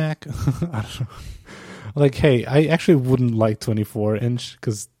 24-inch iMac. I don't know. Like, hey, I actually wouldn't like 24-inch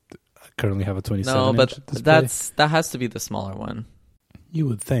because I currently have a 27-inch. No, but display. That has to be the smaller one. You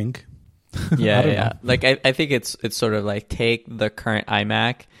would think. Yeah. Like I think it's sort of like take the current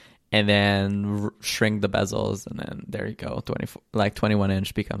iMac and then shrink the bezels, and then there you go. 24, like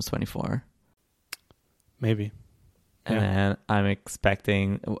 21-inch becomes 24. Maybe. And then I'm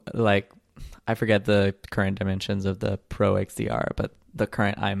expecting like. I forget the current dimensions of the Pro XDR, but the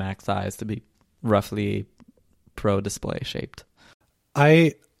current iMac size to be roughly Pro display shaped.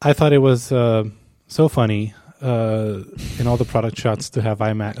 I thought it was so funny in all the product shots to have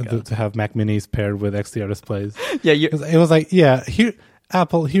to have Mac Minis paired with XDR displays. Yeah, it was like, here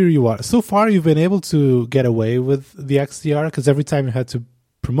Apple, here you are. So far, you've been able to get away with the XDR because every time you had to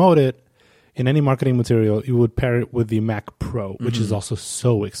promote it. In any marketing material, you would pair it with the Mac Pro, which is also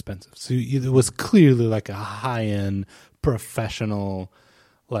so expensive. So it was clearly like a high-end, professional,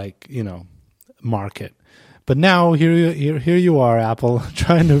 market. But now here you are, Apple,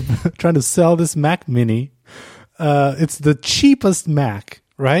 trying to sell this Mac Mini. It's the cheapest Mac,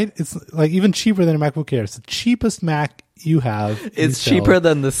 right? It's like even cheaper than a MacBook Air. It's the cheapest Mac you have. It's cheaper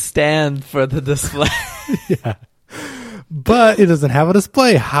than the stand for the display. Yeah. But it doesn't have a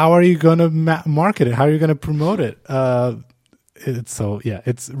display. How are you going to market it? How are you going to promote it?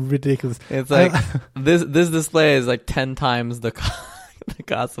 It's ridiculous. It's like this display is like 10 times the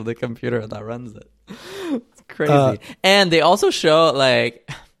cost of the computer that runs it. It's crazy. And they also show like,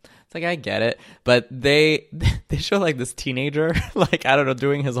 it's like I get it, but they show like this teenager like I don't know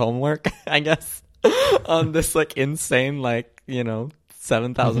doing his homework I guess on this like insane like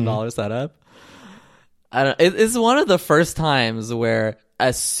 $7,000 setup. It's one of the first times where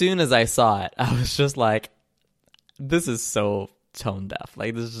as soon as I saw it, I was just like, this is so tone deaf.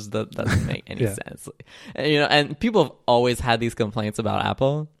 Like, this just doesn't make any sense. And people have always had these complaints about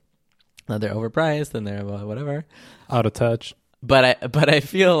Apple, that they're overpriced and they're whatever. Out of touch. But I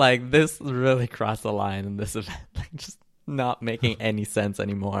feel like this really crossed the line in this event. Like, just not making any sense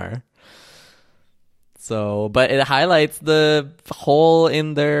anymore. So, but it highlights the hole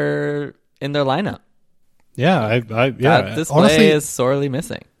in their lineup. Yeah, that display is sorely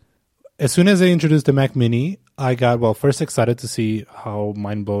missing. As soon as they introduced the Mac Mini, I got first excited to see how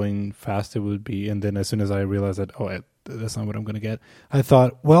mind-blowing fast it would be, and then as soon as I realized that that's not what I'm going to get, I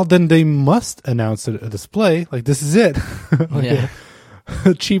thought, well, then they must announce a display. Like, this is it,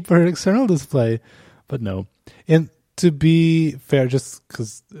 a cheaper external display. But no, and to be fair, just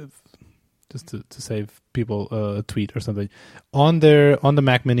to save people a tweet or something on the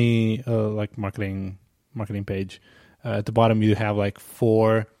Mac Mini like marketing page, at the bottom you have like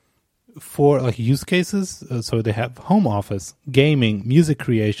four like use cases. So they have home office, gaming, music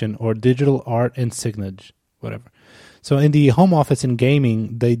creation, or digital art and signage, whatever. So in the home office and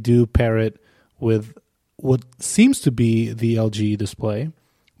gaming, they do pair it with what seems to be the LG display,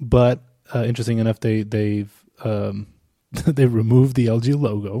 but interesting enough, they've they removed the LG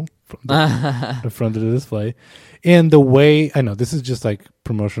logo from the front of the display, and the way, I know this is just like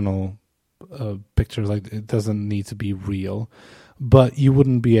promotional pictures, like it doesn't need to be real, but you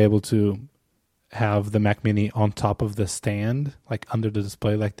wouldn't be able to have the Mac Mini on top of the stand, like under the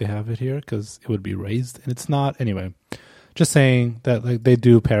display, like they have it here, because it would be raised, and it's not. Anyway, just saying that like they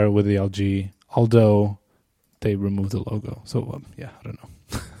do pair with the LG, although they removed the logo. So yeah, I don't know.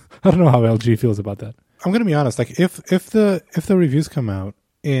 I don't know how LG feels about that. I'm gonna be honest. Like if the reviews come out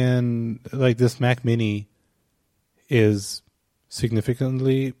and like this Mac Mini is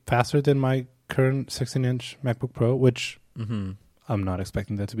significantly faster than my current 16-inch MacBook Pro, which I'm not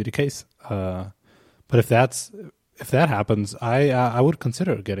expecting that to be the case. But if that happens, I would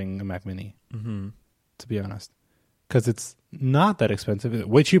consider getting a Mac Mini. To be honest, because it's not that expensive. It's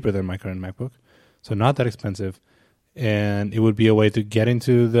way cheaper than my current MacBook, so not that expensive, and it would be a way to get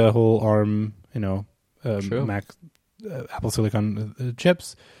into the whole ARM, Mac, Apple Silicon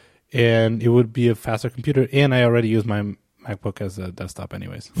chips, and it would be a faster computer. And I already use my MacBook as a desktop,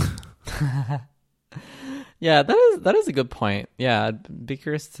 anyways. Yeah, that is a good point. Yeah, I'd be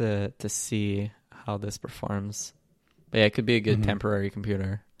curious to see how this performs. But yeah, it could be a good temporary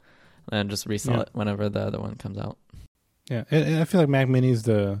computer, and just resell it whenever the other one comes out. Yeah, and I feel like Mac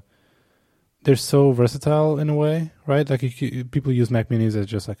Minis, they're so versatile in a way, right? Like people use Mac Minis as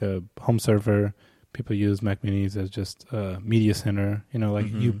just like a home server. People use Mac Minis as just a media center.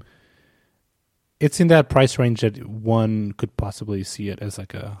 It's in that price range that one could possibly see it as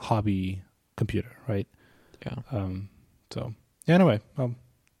like a hobby computer, right? Yeah. Anyway,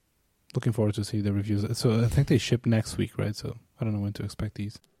 looking forward to see the reviews. So I think they ship next week, right? So I don't know when to expect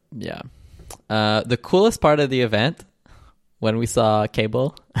these. Yeah. The coolest part of the event, when we saw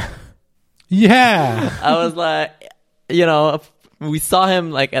Cable. Yeah. I was like, we saw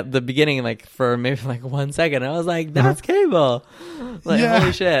him like at the beginning, like for maybe like 1 second. I was like, that's Cable. Like,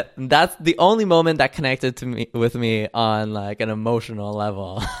 holy shit. That's the only moment that connected with me on like an emotional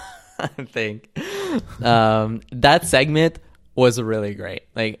level, I think. That segment was really great.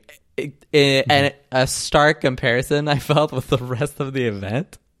 Like, and a stark comparison I felt with the rest of the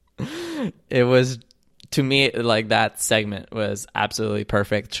event. It was, to me, like that segment was absolutely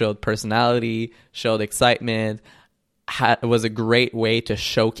perfect. Showed personality, showed excitement. It was a great way to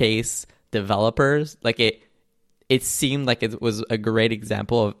showcase developers. Like it seemed like it was a great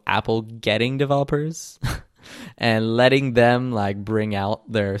example of Apple getting developers and letting them like bring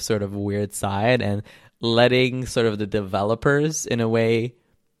out their sort of weird side, and letting sort of the developers in a way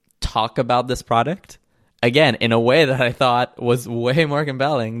talk about this product. Again, in a way that I thought was way more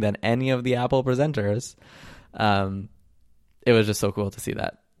compelling than any of the Apple presenters. It was just so cool to see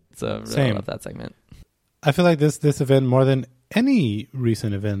that. So I really love that segment. I feel like this event, more than any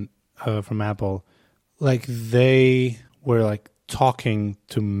recent event from Apple, like they were like talking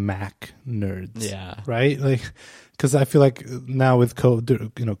to Mac nerds. Yeah. Right? Like, because I feel like now with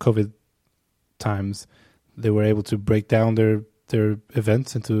COVID times, they were able to break down their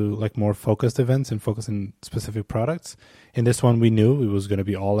events into like more focused events and focus on specific products. In this one, we knew it was going to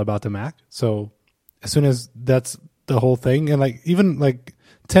be all about the Mac. So as soon as that's the whole thing, and like even like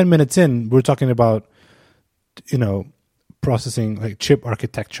 10 minutes in, we're talking about, processing, like chip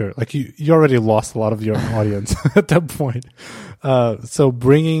architecture. Like you already lost a lot of your audience at that point. So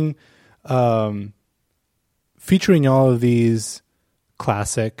bringing, featuring all of these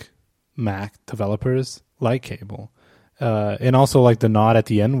classic Mac developers like Cable, and also like the nod at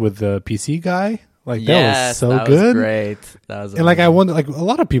the end with the PC guy, like that was so good. Was great. That was amazing. And like I wonder, like a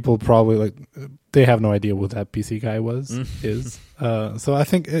lot of people probably like they have no idea what that PC guy is. So I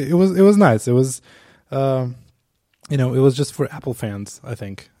think it was nice. It was, it was just for Apple fans, I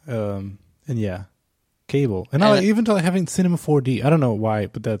think. And yeah, Cable, and even though I haven't Cinema 4D, I don't know why,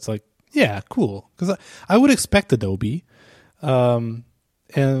 but that's like cool, because I would expect Adobe.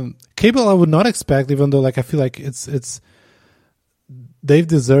 And Cable, I would not expect, even though like I feel like it's they've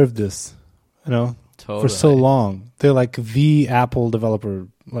deserved this, for so long. They're like the Apple developer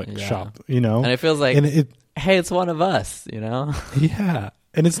shop, and it feels like, hey, it's one of us, Yeah,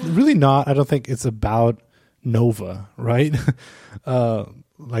 and it's really not. I don't think it's about Nova, right?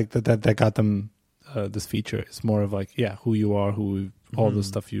 Like that got them this feature. It's more of like who you are, all the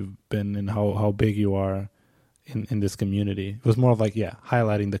stuff you've been, and how big you are in this community. It was more of like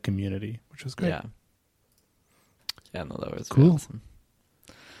highlighting the community, which was great. Yeah, no, that was cool. Really awesome.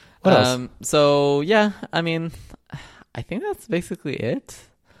 What else? So I mean, I think that's basically it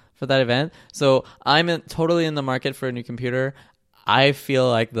for that event. So I'm totally in the market for a new computer. I feel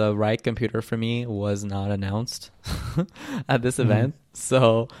like the right computer for me was not announced at this event.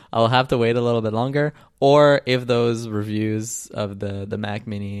 So I'll have to wait a little bit longer. Or if those reviews of the Mac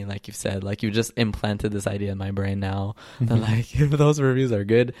Mini, like you said, like you just implanted this idea in my brain now, then like if those reviews are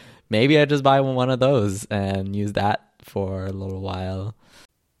good, maybe I just buy one of those and use that for a little while.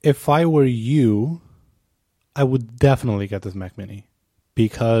 If I were you, I would definitely get this Mac Mini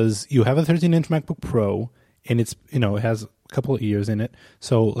because you have a 13-inch MacBook Pro and it's, it has a couple of years in it.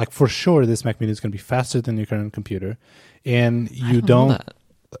 So like for sure, this Mac Mini is going to be faster than your current computer. And you don't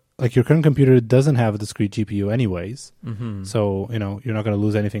like your current computer doesn't have a discrete GPU anyways. So, you're not going to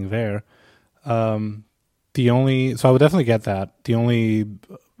lose anything there. So I would definitely get that. The only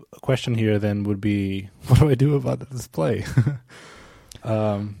question here then would be, what do I do about the display?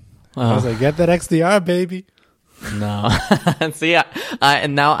 I was like, get that XDR, baby. No. See,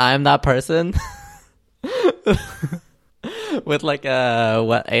 and now I'm that person with like a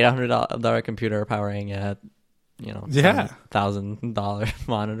 $800 computer powering a $1,000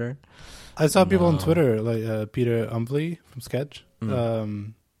 monitor. I saw people on Twitter like Peter Umbley from Sketch.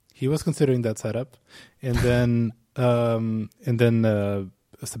 He was considering that setup, and then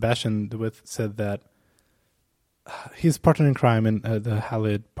Sebastian DeWitt said that he's partner in crime and the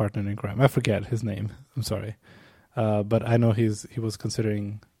Halid partner in crime. I forget his name. I'm sorry, but I know he was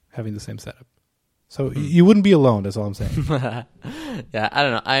considering having the same setup. So you wouldn't be alone. That's all I'm saying. Yeah, I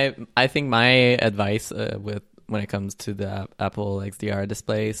don't know. I think my advice when it comes to the Apple XDR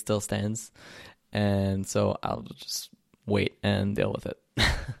display still stands, and so I'll just wait and deal with it.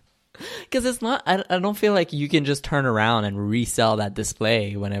 Because it's not. I don't feel like you can just turn around and resell that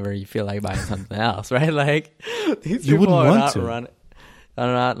display whenever you feel like buying something else, right? Like these you people wouldn't are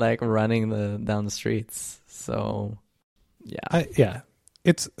not like running down the streets. So yeah,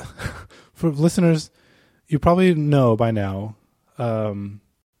 it's for listeners. You probably know by now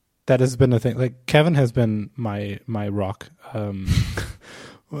that has been a thing. Like Kevin has been my rock.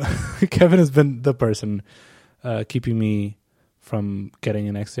 Kevin has been the person keeping me from getting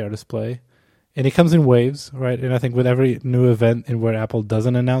an XDR display, and it comes in waves, right? And I think with every new event and where Apple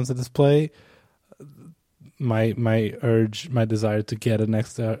doesn't announce a display, my desire to get an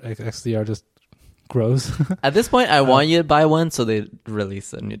XDR just grows. At this point, I want you to buy one so they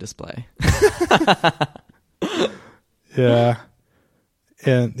release a new display. Yeah,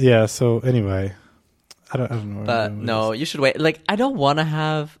 and yeah. So anyway, I don't know. But no, you should wait. Like, I don't want to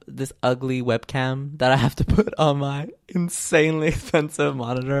have this ugly webcam that I have to put on my insanely expensive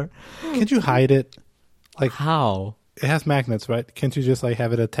monitor. Can't you hide it? Like how? It has magnets, right? Can't you just like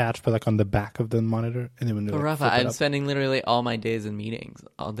have it attached, but like on the back of the monitor, and then when but Rafa, I'm spending literally all my days in meetings,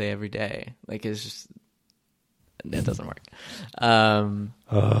 all day, every day. Like it's just. It doesn't work.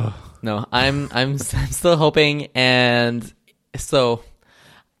 No, I'm still hoping, and so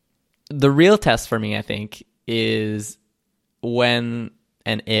the real test for me, I think, is when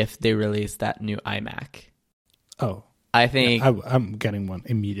and if they release that new iMac. Oh, I think I'm getting one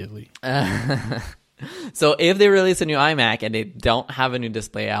immediately. So if they release a new iMac and they don't have a new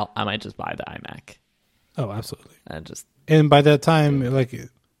display out, I might just buy the iMac. Oh, absolutely. And by that time, like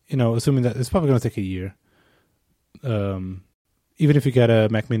assuming that it's probably going to take a year. Even if you get a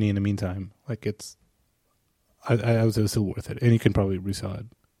Mac Mini in the meantime, like I would say it's still worth it, and you can probably resell it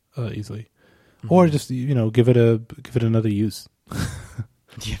easily, or just give it another use.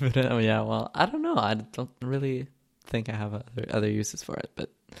 Well, I don't know. I don't really think I have other uses for it, but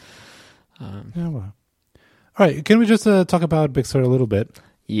well. All right, can we just talk about Big Sur a little bit?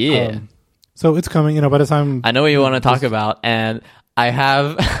 Yeah. So it's coming. By the time I know what you want to talk about, and I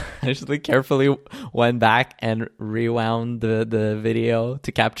have actually carefully went back and rewound the video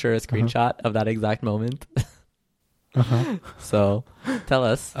to capture a screenshot of that exact moment. So tell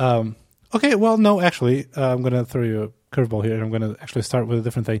us. Okay, well, no, actually, I'm going to throw you a curveball here, and I'm going to actually start with a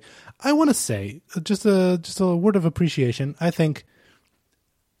different thing. I want to say just a word of appreciation. I think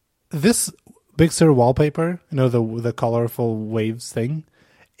this Big Sur wallpaper, the colorful waves thing,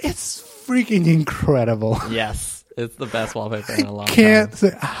 it's freaking incredible. Yes. It's the best wallpaper in a long time. I can't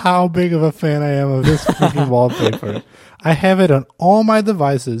say how big of a fan I am of this freaking wallpaper. I have it on all my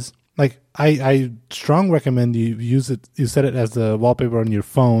devices. Like, I strong recommend you use it. You set it as the wallpaper on your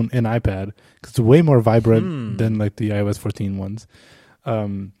phone and iPad because it's way more vibrant than like the iOS 14 ones.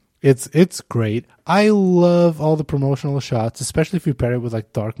 It's great. I love all the promotional shots, especially if you pair it with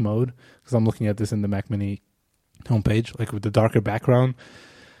like dark mode. Because I'm looking at this in the Mac Mini homepage, like with the darker background.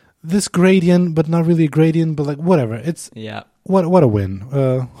 This gradient, but not really a gradient, but like whatever. What a win.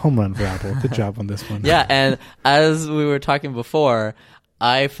 Home run for Apple. Good job on this one. Yeah, and as we were talking before,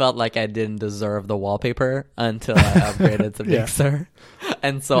 I felt like I didn't deserve the wallpaper until I upgraded to Big Sur.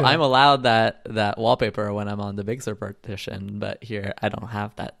 And so I'm allowed that wallpaper when I'm on the Big Sur partition, but here I don't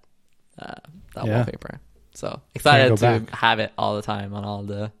have that wallpaper. So excited to have it all the time on all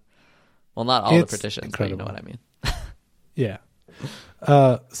the, well, not all the partitions, incredible. But you know what I mean. Yeah.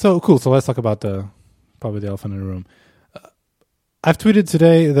 So cool. So let's talk about probably the elephant in the room. I've tweeted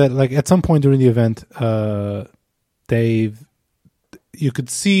today that like at some point during the event, you could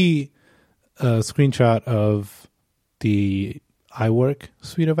see a screenshot of the iWork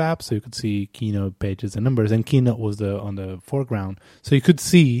suite of apps. So you could see Keynote, Pages, and Numbers, and Keynote was on the foreground. So you could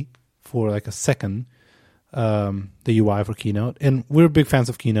see for like a second the UI for Keynote. And we're big fans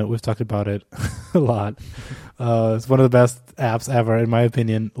of Keynote. We've talked about it a lot. It's one of the best apps ever, in my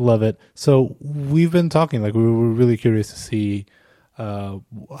opinion. Love it. So we've been talking, like we were really curious to see how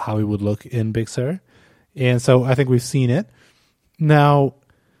it would look in Big Sur. And so I think we've seen it. Now,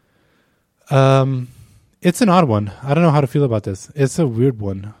 it's an odd one. I don't know how to feel about this. It's a weird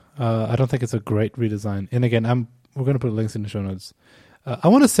one. I don't think it's a great redesign. And again, we're going to put links in the show notes. I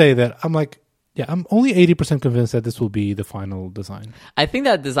want to say that I'm only 80% convinced that this will be the final design. I think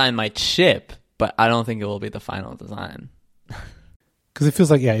that design might ship, but I don't think it will be the final design. Because it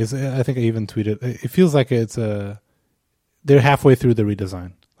feels like, I think I even tweeted, it feels like they're halfway through the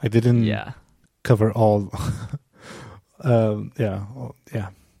redesign. Like they didn't cover all. I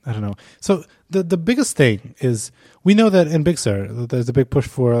don't know. So the biggest thing is we know that in Big Sur there's a big push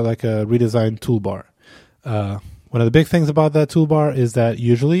for like a redesigned toolbar. One of the big things about that toolbar is that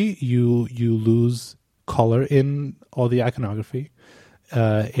usually you lose color in all the iconography,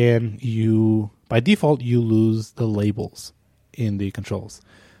 and you by default you lose the labels in the controls.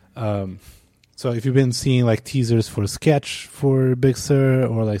 So if you've been seeing like teasers for Sketch for Big Sur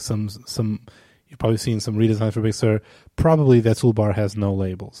or like some you've probably seen some redesign for Big Sur, probably that toolbar has no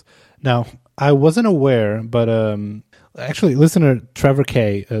labels. Now, I wasn't aware, but actually, listener Trevor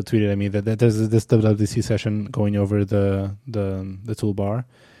K tweeted at me that there's this WWDC session going over the toolbar,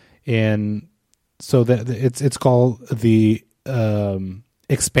 and so that it's called the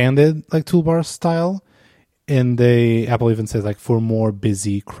expanded like toolbar style, and Apple even says like for more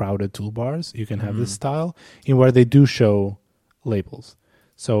busy, crowded toolbars, you can have this style, in where they do show labels.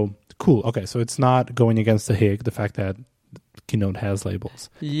 So cool. Okay, so it's not going against the HIG, the fact that Keynote has labels.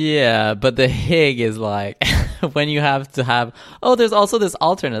 Yeah, but the HIG is like when you have to have, there's also this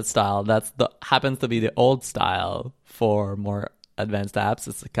alternate style happens to be the old style for more advanced apps.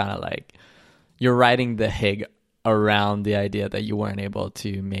 It's kind of like you're writing the HIG around the idea that you weren't able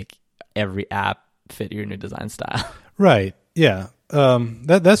to make every app fit your new design style. Right. Yeah.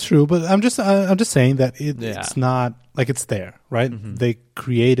 That's true, but I'm just saying that it's not like it's there, right? Mm-hmm. They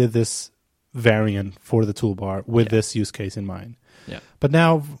created this variant for the toolbar with this use case in mind. Yeah. But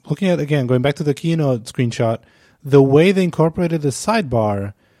now looking at, again, going back to the Keynote screenshot, the way they incorporated the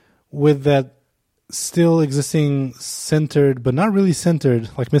sidebar with that still existing centered, but not really centered,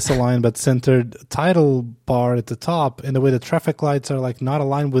 like misaligned, but centered title bar at the top, and the way the traffic lights are like not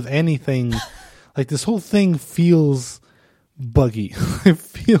aligned with anything, like this whole thing feels buggy. It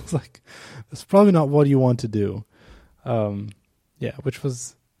feels like it's probably not what you want to do. Which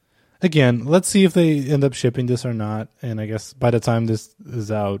was, again, let's see if they end up shipping this or not. And I guess by the time this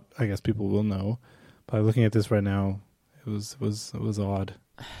is out, I guess people will know. By looking at this right now, it was odd.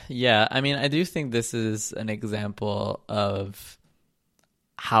 Yeah, I mean, I do think this is an example of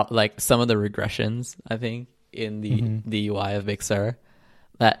how, like, some of the regressions, I think, in the UI of Big Sur.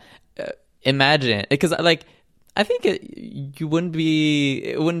 That imagine, because like, I think it wouldn't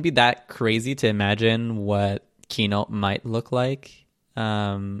be that crazy to imagine what Keynote might look like,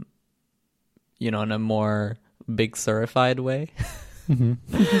 in a more Big Surified way,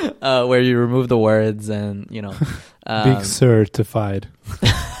 where you remove the words and Big Certified,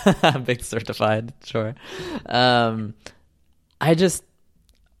 Big Certified, sure. I just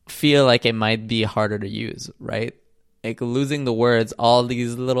feel like it might be harder to use, right? Like losing the words, all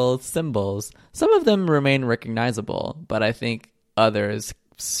these little symbols, some of them remain recognizable, but I think others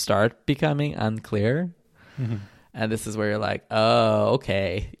start becoming unclear. Mm-hmm. And this is where you're like, oh,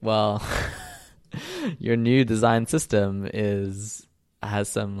 okay, well, your new design system has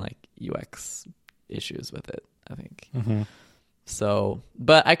some like UX issues with it, I think. Mm-hmm. So,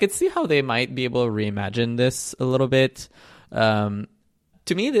 but I could see how they might be able to reimagine this a little bit.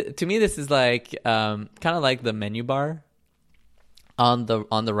 To me, this is like kind of like the menu bar on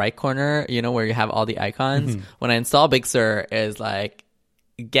the right corner, where you have all the icons. Mm-hmm. When I install Big Sur, is like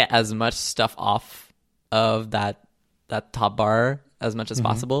get as much stuff off of that top bar as much as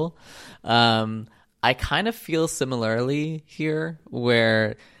possible. I kind of feel similarly here,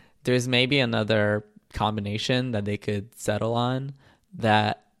 where there's maybe another combination that they could settle on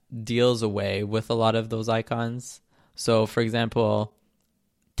that deals away with a lot of those icons. So, for example,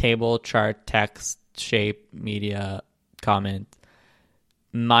 table, chart, text, shape, media, comment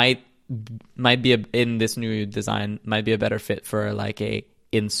might be in this new design might be a better fit for like a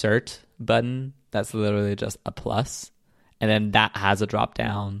insert button that's literally just a plus, and then that has a drop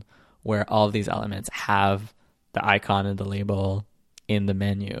down where all of these elements have the icon and the label in the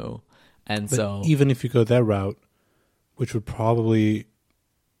menu. And but so even if you go that route, which would probably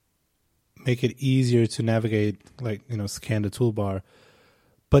make it easier to navigate, like, you know, scan the toolbar,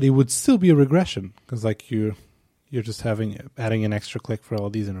 but it would still be a regression because like you're just adding an extra click for all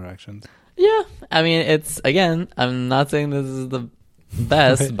these interactions. Yeah, I mean, it's, again, I'm not saying this is the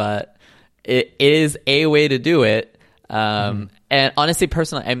best, right. But it is a way to do it. And honestly,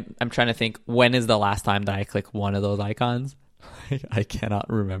 personally, I'm trying to think, when is the last time that I click one of those icons? I cannot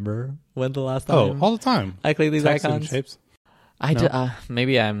remember when the last time. Oh, all the time. I click these text icons. And shapes.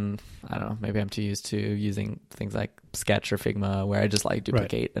 Maybe I don't know. Maybe I'm too used to using things like Sketch or Figma, where I just like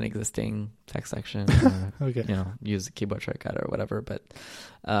duplicate an existing text section, or, okay. You know, use a keyboard shortcut or whatever. But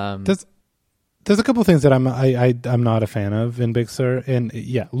there's a couple of things that I'm not a fan of in Big Sur, and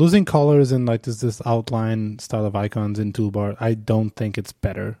yeah, losing colors and like this outline style of icons in toolbar, I don't think it's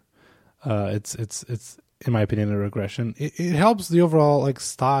better. It's in my opinion a regression. It helps the overall like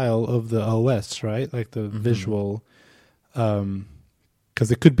style of the OS, right? Like the visual.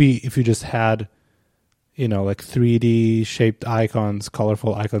 Because it could be if you just had, you know, like 3D shaped icons,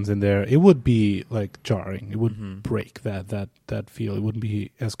 colorful icons in there, it would be like jarring. It would break that feel. It wouldn't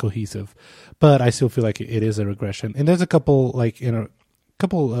be as cohesive. But I still feel like it is a regression. And there's a couple like UI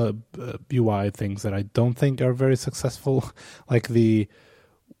things that I don't think are very successful. Like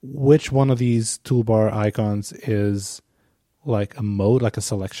which one of these toolbar icons is like a mode, like a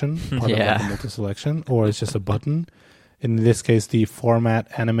selection, part of like a multi-selection, or it's just a button. In this case, the format,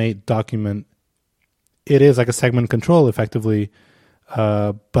 animate, document, it is like a segment control effectively.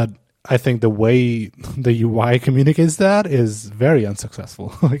 But I think the way the UI communicates that is very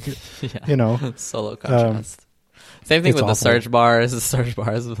unsuccessful. Like, you know. Solo contrast. Same thing with the search bars. The search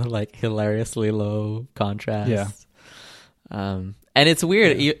bars with like hilariously low contrast. Yeah. And it's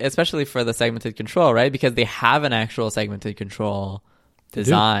weird, especially for the segmented control, right? Because they have an actual segmented control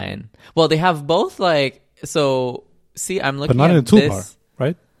design. Well, they have both like, so... See, I'm looking at this. But not in a toolbar,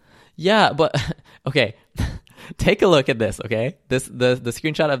 right? Yeah, but okay. Take a look at this, okay? The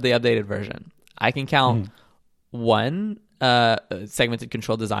screenshot of the updated version. I can count one segmented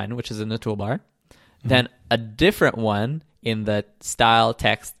control design, which is in the toolbar, then a different one in the style,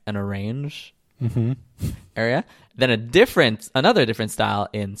 text, and arrange area, then another different style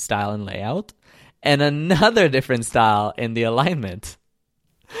in style and layout, and another different style in the alignment.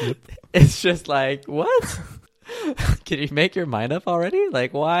 Yep. It's just like, what? Can you make your mind up already?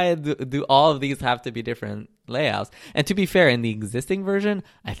 Like, why do all of these have to be different layouts? And to be fair, in the existing version,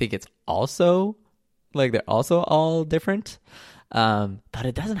 I think it's also like they're also all different. But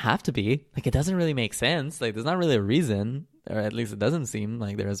it doesn't have to be. Like, it doesn't really make sense. Like, there's not really a reason, or at least it doesn't seem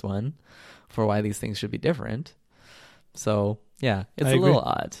like there is one for why these things should be different. So yeah, it's a little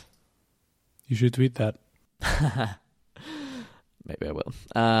odd. You should tweet that. Maybe I will.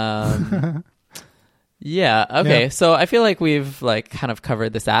 Yeah. Okay. Yeah. So I feel like we've like kind of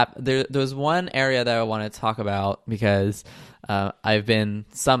covered this app. There's one area that I want to talk about because I've been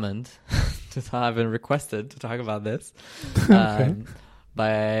summoned I've been requested to talk about this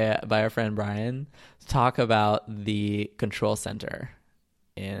by our friend Brian to talk about the control center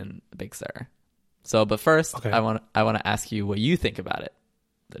in Big Sur. So, but first, I want to ask you what you think about it.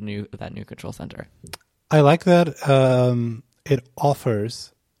 That new control center. I like that it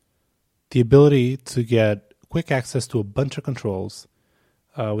offers the ability to get quick access to a bunch of controls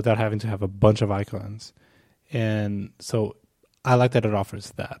without having to have a bunch of icons. And so I like that it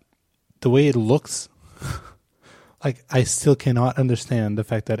offers that. The way it looks, like I still cannot understand the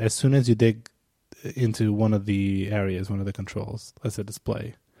fact that as soon as you dig into one of the areas, one of the controls, let's say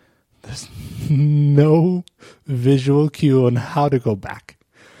display, there's no visual cue on how to go back.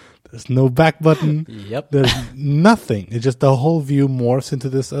 There's no back button. Yep. There's nothing. It's just the whole view morphs into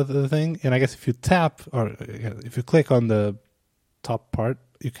this other thing. And I guess if you tap or if you click on the top part,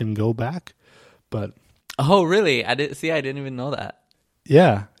 you can go back. But oh, really? I didn't even know that.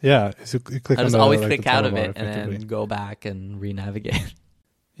 Yeah. So you click I just on always click out of it and then go back and re-navigate.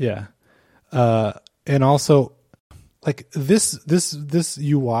 Yeah. And also, like this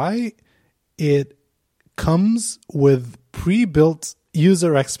UI, it comes with pre-built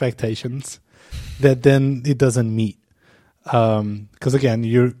user expectations that then it doesn't meet. Because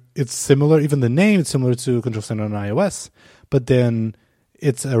again, it's similar. Even the name is similar to Control Center on iOS, but then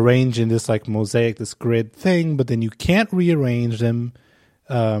it's arranged in this like mosaic, this grid thing. But then you can't rearrange them.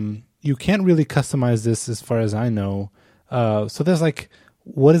 You can't really customize this, as far as I know. So there's like,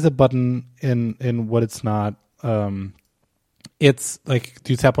 what is a button and what it's not. It's like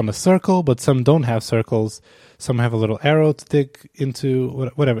you tap on a circle, but some don't have circles. Some have a little arrow to dig into.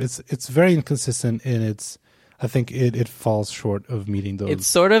 Whatever. It's very inconsistent, and I think it falls short of meeting those. It's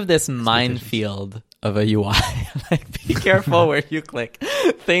sort of this minefield of a UI. Like, be careful where you click.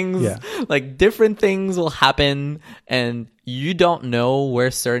 Things, like different things will happen, and you don't know where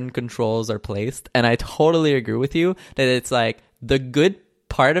certain controls are placed. And I totally agree with you that it's like the good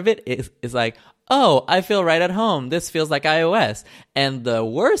part of it is like, oh, I feel right at home. This feels like iOS. And the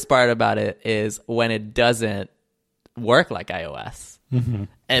worst part about it is when it doesn't work like iOS. Mm-hmm.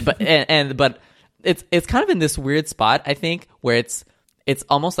 But it's kind of in this weird spot, I think, where it's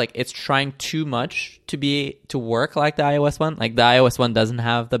almost like it's trying too much to work like the iOS one. Like the iOS one doesn't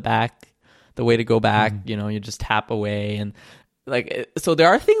have the way to go back. Mm-hmm. You just tap away, and like, so there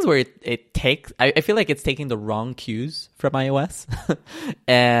are things where it takes. I feel like it's taking the wrong cues from iOS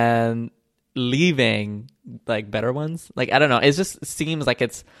and leaving like better ones. Like, I don't know. It just seems like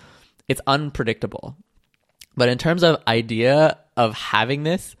it's unpredictable. But in terms of idea of having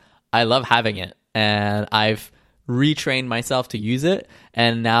this, I love having it. And I've retrained myself to use it,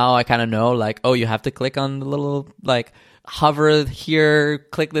 and now I kind of know, like, oh, you have to click on the little, like, hover here,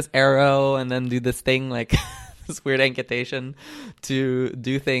 click this arrow, and then do this thing, like this weird incantation to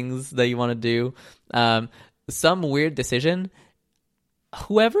do things that you want to do. Some weird decision.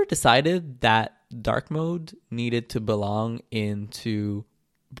 Whoever decided that dark mode needed to belong into,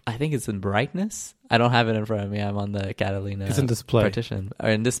 I think it's in brightness. I don't have it in front of me. I'm on the Catalina. It's in display. Partition. Or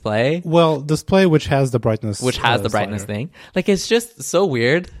in display. Well, display, which has the brightness. Which has the brightness slider. thing. Like, it's just so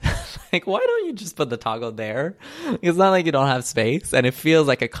weird. Like, why don't you just put the toggle there? It's not like you don't have space, and it feels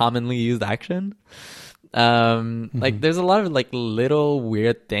like a commonly used action. Like, there's a lot of like little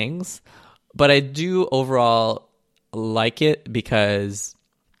weird things, but I do overall like it because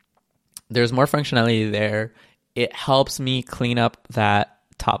there's more functionality there. It helps me clean up that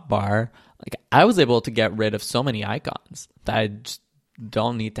top bar. Like, I was able to get rid of so many icons that I just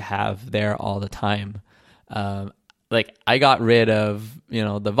don't need to have there all the time. Like, I got rid of,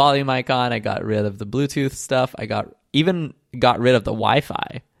 the volume icon. I got rid of the Bluetooth stuff. I got rid of the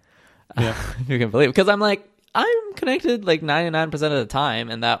Wi-Fi. Yeah. You can believe it. Because I'm connected like 99% of the time,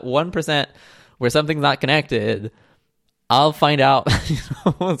 and that 1% where something's not connected, I'll find out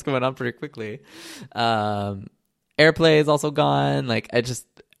what's going on pretty quickly. AirPlay is also gone. Like,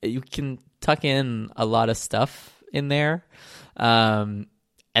 you can tuck in a lot of stuff in there. And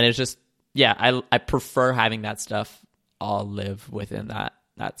it's just, I prefer having that stuff all live within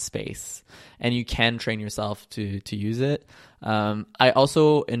that space. And you can train yourself to use it. I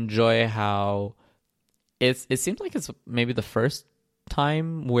also enjoy how it seems like it's maybe the first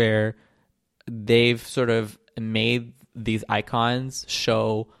time where they've sort of made these icons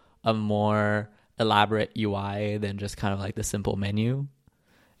show a more elaborate UI than just kind of like the simple menu.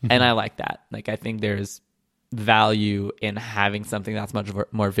 Mm-hmm. And I like that. Like, I think there's value in having something that's much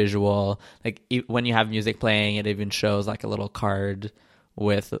more visual. Like, when you have music playing, it even shows like a little card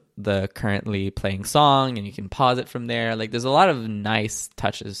with the currently playing song, and you can pause it from there. Like, there's a lot of nice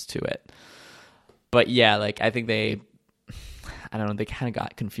touches to it. But yeah, like, I think they kind of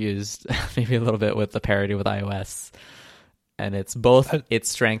got confused maybe a little bit with the parity with iOS. And it's both its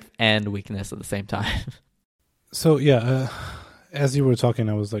strength and weakness at the same time. So as you were talking,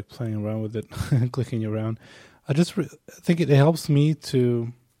 I was like playing around with it, clicking around. I just think it helps me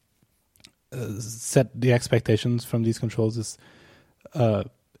to set the expectations from these controls. Is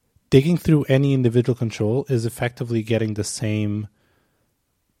digging through any individual control is effectively getting the same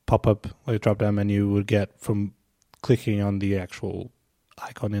pop-up, like drop-down menu would get from clicking on the actual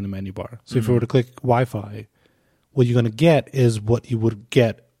icon in the menu bar. So if you were to click Wi-Fi, what you're going to get is what you would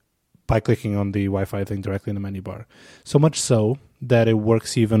get by clicking on the Wi-Fi thing directly in the menu bar. So much so that it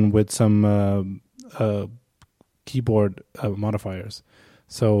works even with some keyboard modifiers.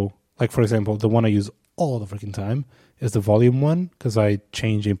 So, like, for example, the one I use all the freaking time is the volume one, because I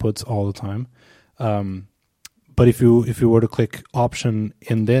change inputs all the time. But if you were to click Option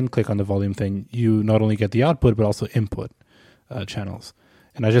and then click on the volume thing, you not only get the output but also input channels.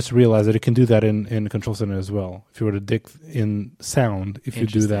 And I just realized that it can do that in Control Center as well. If you were to dig in sound, if you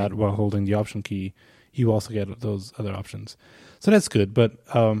do that while holding the Option key, you also get those other options. So that's good. But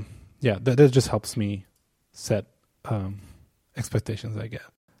that just helps me set expectations, I guess.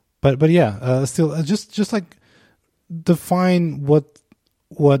 But yeah, still just like define what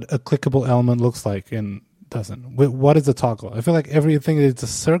a clickable element looks like and doesn't. What is a toggle? I feel like everything that's a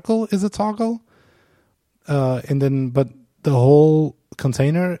circle is a toggle, and then but the whole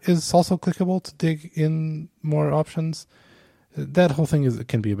container is also clickable to dig in more options. That whole thing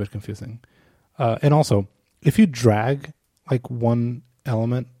can be a bit confusing. And also, if you drag like one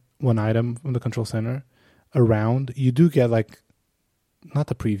element, one item from the control center around, you do get like, not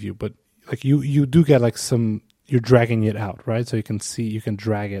the preview, but like you do get like some, you're dragging it out, right? So you can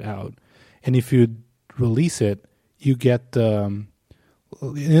drag it out. And if you release it, you get, you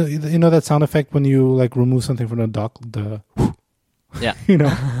know that sound effect when you like remove something from the dock, yeah, you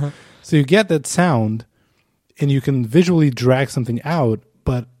know, so you get that sound and you can visually drag something out,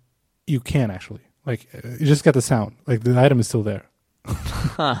 but you can't actually, like, you just get the sound, like the item is still there.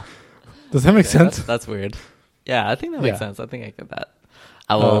 Huh. Does that make sense? That's weird. Yeah, I think that makes sense. I think I get that.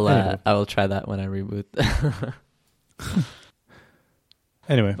 I will try that when I reboot.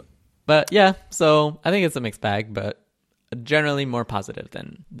 Anyway, but yeah, so I think it's a mixed bag, but generally more positive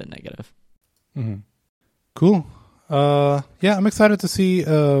than negative. Mm-hmm. Cool. Yeah, I'm excited to see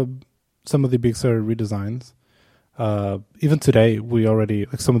some of the Big Sur redesigns. Even today, we already,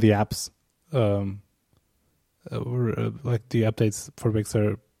 like, some of the apps, were, like the updates for Big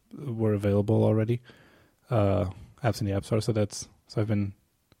Sur were available already. Apps in the App Store, so I've been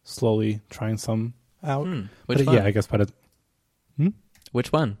slowly trying some out. Which one? Yeah, I guess by the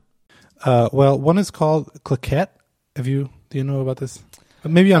Which one? Well, one is called Claquette. Do you know about this?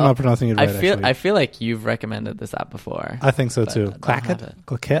 Maybe I'm not pronouncing it right. I feel like you've recommended this app before. I think so too.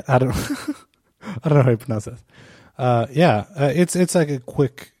 Claquette. I don't know how you pronounce it. It's like a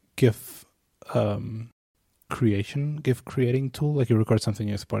quick GIF creating tool. Like you record something,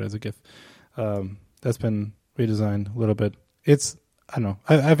 you export it as a GIF. That's been redesigned a little bit. I don't know.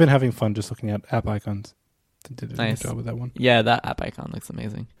 I've been having fun just looking at app icons. Did a good job with that one. Yeah, that app icon looks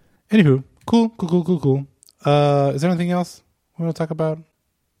amazing. Anywho, cool. Is there anything else we want to talk about?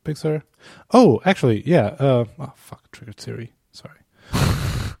 Big Sur? Oh, actually, yeah. Triggered Siri. Sorry.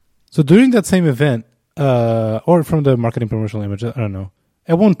 So during that same event, or from the marketing promotional image, I don't know.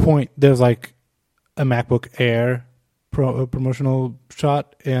 At one point, there's like a MacBook Air promotional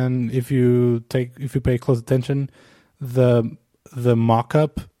shot, and if you pay close attention, the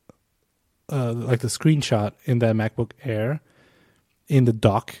mock-up, like the screenshot in that MacBook Air, in the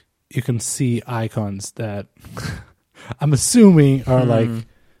dock, you can see icons that I'm assuming are like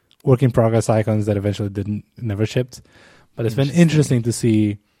work in progress icons that eventually never shipped. But it's been interesting to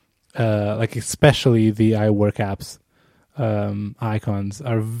see, like especially the iWork apps icons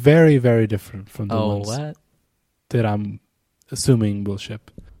are very, very different from the ones that I'm assuming will ship.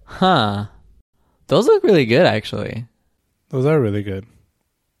 Huh. Those look really good, actually. Those are really good.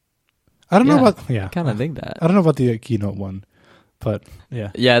 I don't know about... Yeah. Kind of dig that. I don't know about the Keynote one, but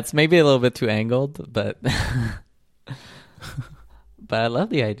yeah. Yeah, it's maybe a little bit too angled, but... but I love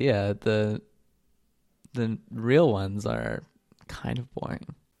the idea. The real ones are kind of boring.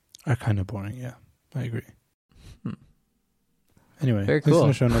 Yeah. I agree. Anyway, very cool. In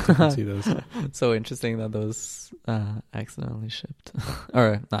the show notes you can see those. So interesting that those accidentally shipped.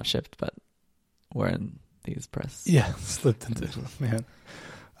 Or not shipped, but were in these press. Yeah, slipped into man.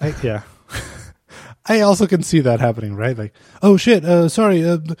 I also can see that happening, right? Like, oh shit, sorry,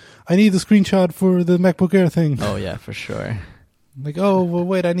 I need the screenshot for the MacBook Air thing. Oh yeah, for sure. Like, oh, well,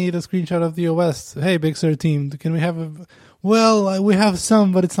 wait, I need a screenshot of the OS. Hey, Big Sur team, can we have a... Well, we have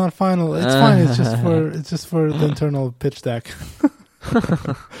some, but it's not final. It's fine. It's just for the internal pitch deck.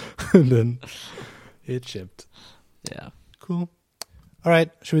 And then it shipped. Yeah. Cool. All right.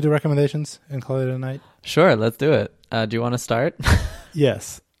 Should we do recommendations and call it a night? Sure. Let's do it. Do you want to start?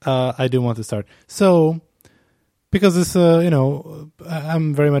 Yes. I do want to start. So, because this,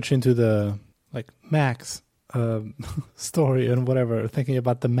 I'm very much into the like Mac's story and whatever, thinking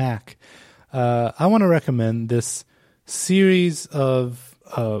about the Mac. I want to recommend this series of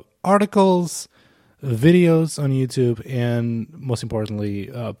articles, videos on YouTube, and most importantly,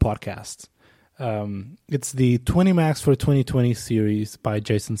 podcasts. It's the 20 Macs for 2020 series by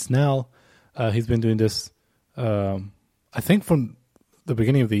Jason Snell. He's been doing this, I think, from the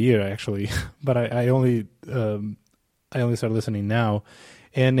beginning of the year, actually, but I only started listening now,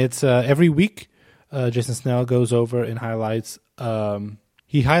 and it's every week. Jason Snell goes over and highlights.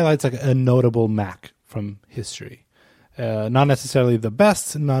 He highlights like a notable Mac from history. Not necessarily the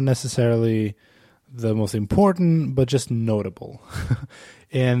best, not necessarily the most important, but just notable.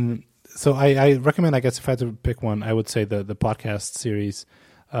 And so I recommend, I guess if I had to pick one, I would say the podcast series,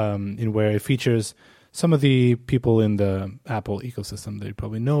 in where it features some of the people in the Apple ecosystem that you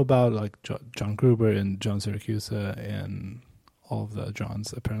probably know about, like John Gruber and John Siracusa and all of the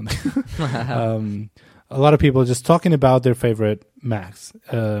Johns, apparently. A lot of people just talking about their favorite Macs.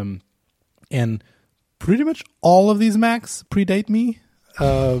 And pretty much all of these Macs predate me.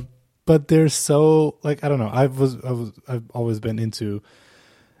 But they're so, like, I don't know. I've always been into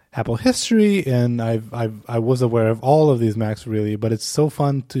Apple history, and I was aware of all of these Macs really, but it's so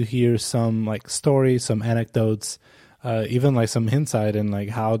fun to hear some like stories, some anecdotes, even like some insight in like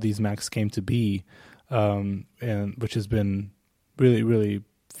how these Macs came to be, and which has been really, really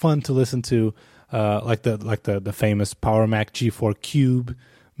fun to listen to. Like the famous Power Mac G4 Cube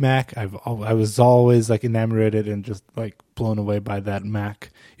Mac. I was always like enamored and just like blown away by that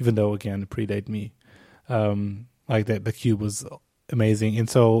Mac, even though again it predated me. Like the Cube was amazing, and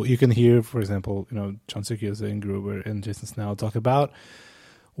so you can hear, for example, John Siracusa and Gruber and Jason Snell talk about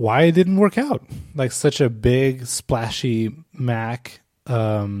why it didn't work out. Like such a big splashy Mac,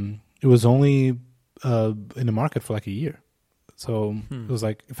 it was only in the market for like a year, so it was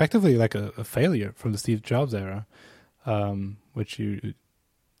like effectively like a failure from the Steve Jobs era, which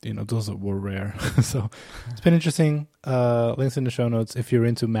those were rare. So it's been interesting. Links in the show notes if you're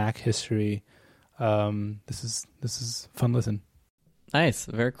into Mac history. This is fun listen. Nice.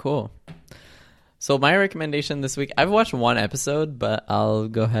 Very cool. So my recommendation this week, I've watched one episode, but I'll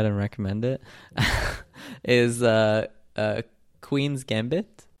go ahead and recommend it, is Queen's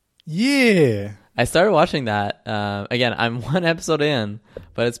Gambit. Yeah. I started watching that. Again, I'm one episode in,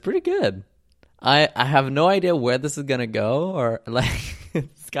 but it's pretty good. I have no idea where this is going to go, or like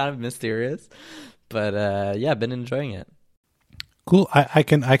it's kind of mysterious, but yeah, I've been enjoying it. Cool. I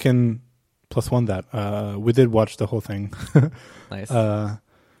can plus one that. We did watch the whole thing. Nice.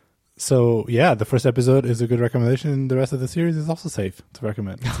 So yeah, the first episode is a good recommendation. The rest of the series is also safe to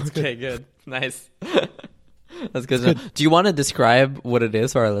recommend. Okay, good. Nice. That's good. Do you want to describe what it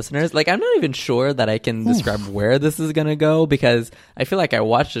is for our listeners? Like, I'm not even sure that I can describe where this is going to go, because I feel like I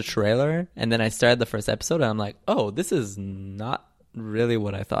watched the trailer and then I started the first episode and I'm like, oh, this is not really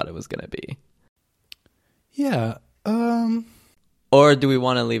what I thought it was going to be. Yeah. Or do we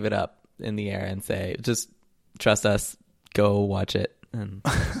want to leave it up in the air and say, just trust us, go watch it, and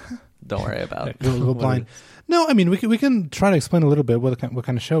don't worry about go blind. No, I mean, we can try to explain a little bit what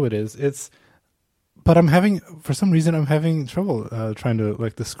kind of show it is. But for some reason, I'm having trouble trying to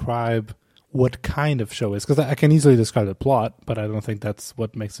like describe what kind of show it is, because I can easily describe the plot, but I don't think that's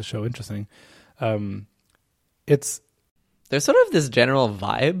what makes the show interesting. There's sort of this general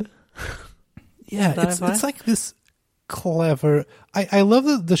vibe. Yeah, it's like this clever. I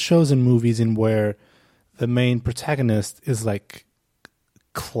love the shows and movies in where the main protagonist is like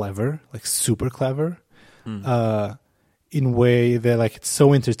clever, like super clever. In way that like it's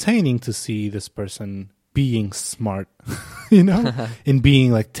so entertaining to see this person being smart, and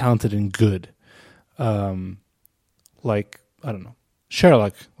being like talented and good. Like, I don't know,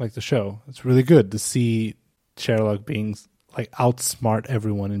 Sherlock, like the show. It's really good to see Sherlock being like outsmart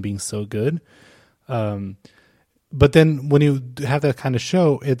everyone and being so good. But then when you have that kind of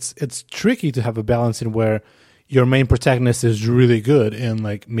show, it's tricky to have a balance in where your main protagonist is really good and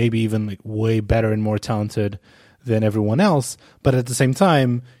like maybe even like way better and more talented than everyone else, but at the same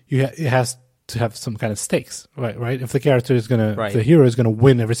time, it has to have some kind of stakes, right? If the character is if the hero is gonna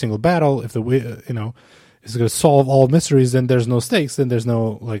win every single battle, if is gonna solve all mysteries, then there's no stakes, then there's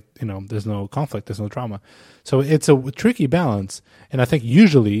no there's no conflict, there's no drama. So it's a tricky balance, and I think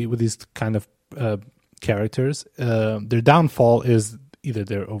usually with these kind of characters, their downfall is either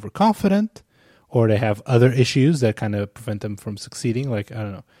they're overconfident or they have other issues that kind of prevent them from succeeding. Like, I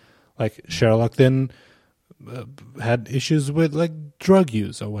don't know, like Sherlock then had issues with like drug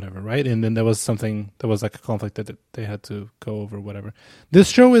use or whatever, right? And then there was like a conflict that they had to go over, whatever. This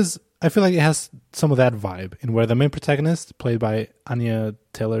show I feel like it has some of that vibe, in where the main protagonist, played by Anya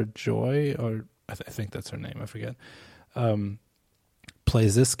Taylor-Joy, or I think that's her name, I forget,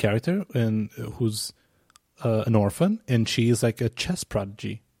 plays this character and who's an orphan, and she's like a chess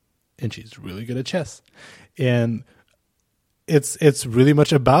prodigy, and she's really good at chess, and it's really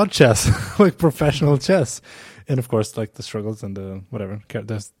much about chess, like professional chess, and of course like the struggles and the whatever.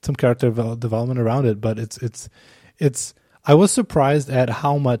 There's some character development around it, but it's. I was surprised at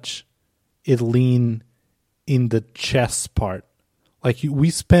how much it leaned in the chess part. Like we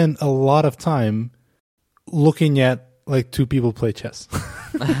spend a lot of time looking at like two people play chess,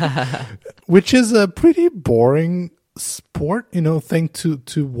 which is a pretty boring sport, thing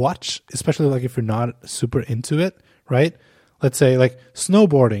to watch, especially like if you're not super into it, right? Let's say like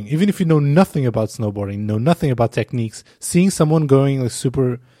snowboarding, even if you know nothing about snowboarding, know nothing about techniques, seeing someone going like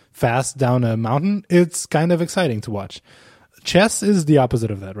super fast down a mountain, it's kind of exciting to watch. Chess is the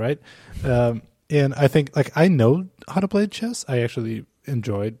opposite of that, right? And I think, like, I know how to play chess. I actually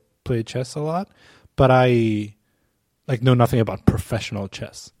enjoyed playing chess a lot, but I like know nothing about professional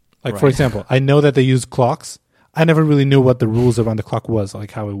chess. Like, for example, I know that they use clocks. I never really knew what the rules around the clock was,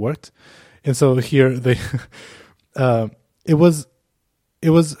 like how it worked. And so here they, it was,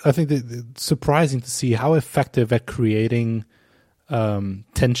 I think, surprising to see how effective at creating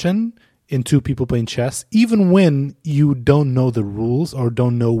tension in two people playing chess, even when you don't know the rules or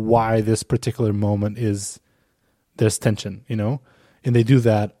don't know why this particular moment there's tension, you know? And they do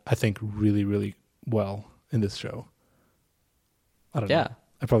that, I think, really, really well in this show. I don't know.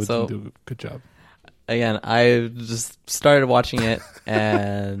 I probably didn't do a good job. Again, I just started watching it,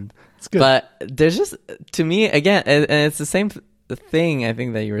 and it's good. But there's just, to me, again, and it's the same thing I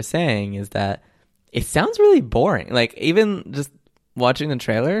think that you were saying, is that it sounds really boring. Like, even just watching the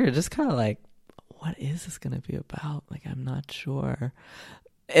trailer, it's just kind of like, what is this going to be about? Like, I'm not sure.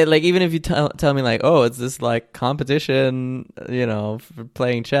 Like, even if you tell me, like, oh, it's this, like, competition, you know, for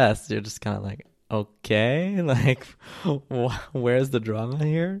playing chess, you're just kind of like, okay, like, where's the drama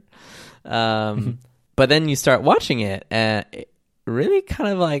here? But then you start watching it, and it really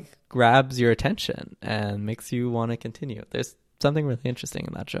kind of, like, grabs your attention and makes you want to continue. There's something really interesting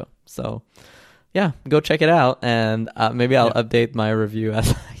in that show. So, yeah, go check it out, and maybe I'll update my review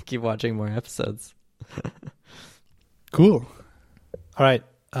as I keep watching more episodes. Cool. All right.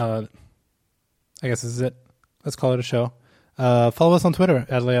 I guess this is it. Let's call it a show. Follow us on Twitter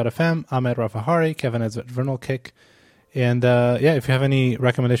at LayoutFM. I'm at Rafa Hari. Kevin is at Vernal Kick. And if you have any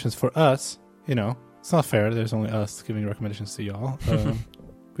recommendations for us, you know, it's not fair. There's only us giving recommendations to y'all.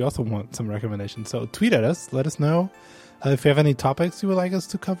 We also want some recommendations. So tweet at us. Let us know. If you have any topics you would like us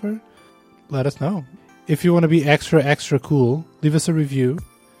to cover, let us know. If you want to be extra, extra cool, leave us a review.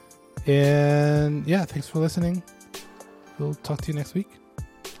 And yeah, thanks for listening. We'll talk to you next week.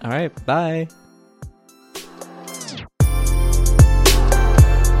 All right. Bye.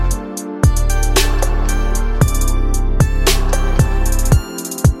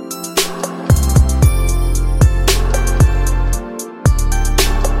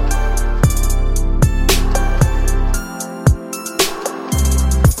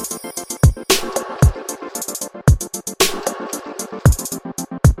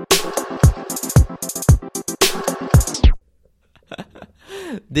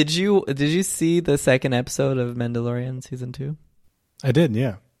 Did you see the second episode of Mandalorian season 2? I did,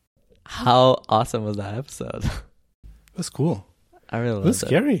 yeah. How awesome was that episode? It was cool. I really loved it. It was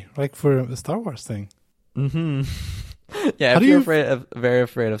scary, like for a Star Wars thing. Mm-hmm. Yeah, if you're very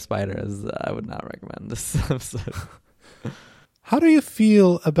afraid of spiders, I would not recommend this episode. How do you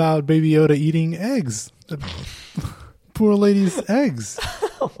feel about Baby Yoda eating eggs? Poor lady's eggs.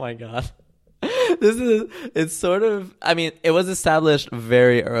 Oh my god. It's sort of, I mean, it was established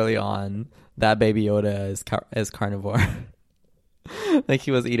very early on that Baby Yoda is carnivore. Like,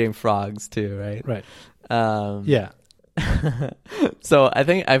 he was eating frogs too, right? Right. Yeah. So I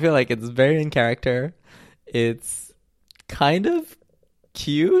feel like it's very in character. It's kind of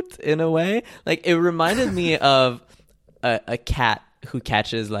cute in a way. Like, it reminded me of a cat who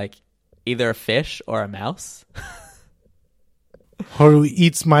catches, like, either a fish or a mouse. Or who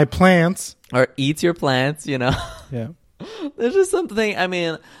eats my plants. Or eats your plants, you know? Yeah. There's just something, I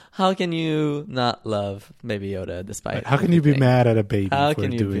mean, how can you not love Baby Yoda despite... How can you be mad at a baby how for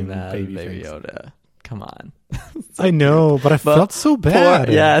can you doing be mad at Baby things? Yoda? Come on. So I know, but I felt so bad.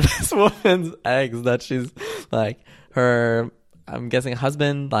 This woman's eggs that she's, like, her... I'm guessing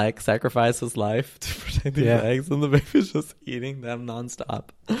husband, like, sacrificed his life to protect these eggs, and the baby's just eating them nonstop.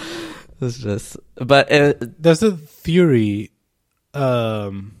 It's just... But there's a theory...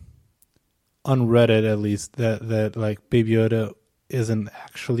 on Reddit at least that like Baby Yoda isn't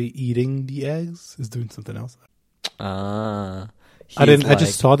actually eating the eggs, is doing something else. I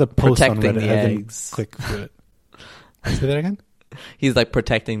just saw the post on Reddit. I didn't click through it. Say that again? He's like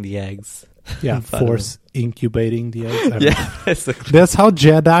protecting the eggs. Yeah, force incubating the eggs. Yeah, basically. That's how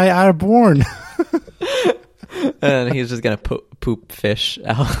Jedi are born. And he's just gonna poop fish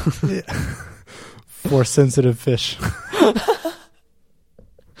out. Force sensitive fish.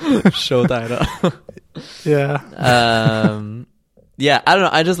 Show Dino. Yeah. Yeah, I don't know.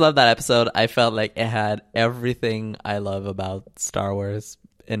 I just love that episode. I felt like it had everything I love about Star Wars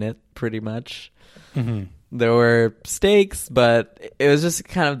in it, pretty much. Mm-hmm. There were stakes, but it was just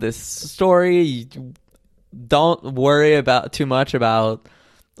kind of this story. You don't worry too much about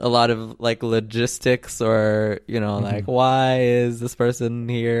a lot of like logistics or, you know, like why is this person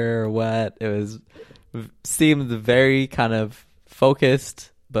here or what. It seemed very kind of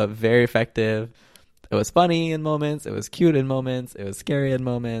focused, but very effective. It was funny in moments. It was cute in moments. It was scary in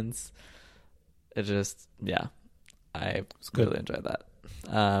moments. It just, yeah, I really enjoyed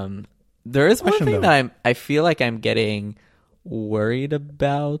that. There is one thing that I feel like I'm getting worried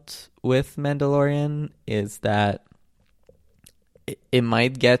about with Mandalorian is that it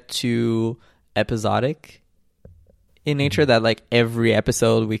might get too episodic in nature, that like every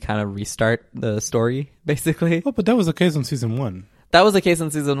episode we kind of restart the story, basically. Oh, but that was the case in season 1. That was the case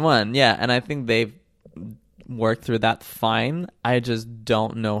in season 1, yeah, and I think they've worked through that fine. I just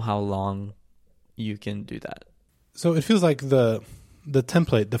don't know how long you can do that. So it feels like the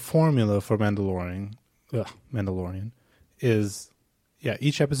template, the formula for Mandalorian is, yeah,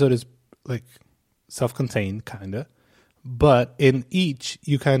 each episode is like self-contained, kind of. But in each,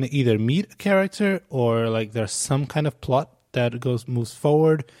 you kind of either meet a character or like there's some kind of plot that moves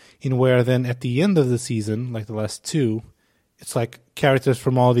forward, in where then at the end of the season, like the last 2, it's like characters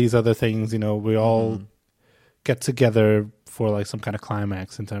from all these other things, we all get together for like some kind of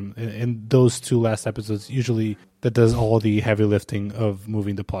climax in those 2 last episodes. Usually that does all the heavy lifting of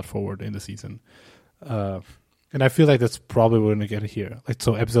moving the plot forward in the season. And I feel like that's probably what we're going to get here. Like,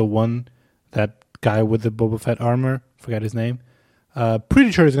 so episode 1, that guy with the Boba Fett armor, forgot his name.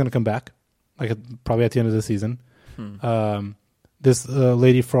 Pretty sure he's going to come back, like probably at the end of the season. This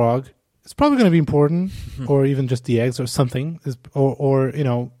Lady Frog is probably going to be important, or even just the eggs or something, or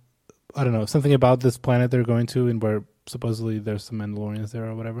I don't know, something about this planet they're going to, and where supposedly there's some Mandalorians there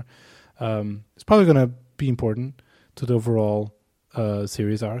or whatever. It's probably going to be important to the overall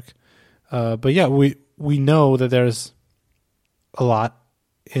series arc. But yeah, we know that there's a lot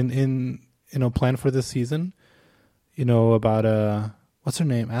in planned for this season. About what's her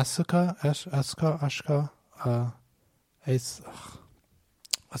name? Asuka.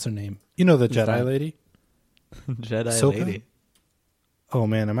 What's her name? The Jedi lady. Jedi Ahsoka? lady. Oh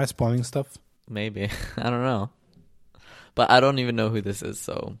man, am I spoiling stuff? Maybe. I don't know. But I don't even know who this is,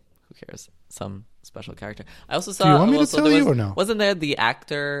 so who cares? Some special character. I also saw. Do you want me to tell you or no? Wasn't there the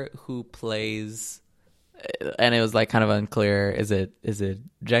actor who plays? And it was like kind of unclear. Is it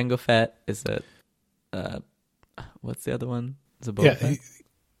Jango Fett? Is it what's the other one? Is it Boba Fett?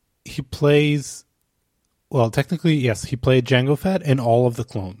 He plays. Well, technically, yes, he played Jango Fett in all of the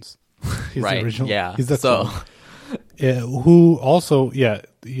clones. He's right. The original. Yeah. He's the clone. Who also, he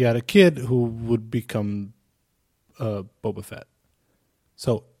had a kid who would become Boba Fett.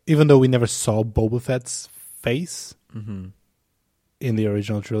 So even though we never saw Boba Fett's face in the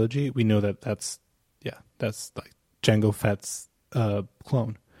original trilogy, we know that's like Jango Fett's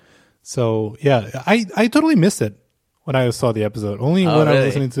clone. So yeah, I totally missed it when I saw the episode. Only when I was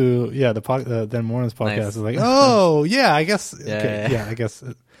listening to the Dan Morin's podcast. Nice. I was like, oh yeah, I guess I guess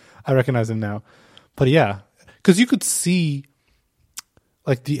I recognize him now. But yeah, because you could see,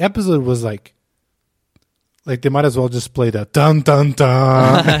 like, the episode was like they might as well just play that dun dun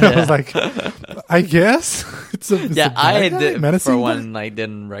dun. I was like, I guess it's I did for one. I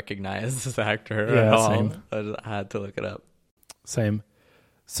didn't recognize this actor at all. Same. I had to look it up. Same.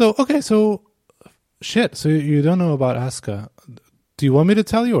 So okay, so shit. So you don't know about Asuka. Do you want me to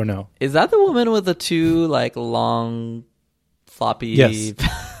tell you or no? Is that the woman with the 2 like long, floppy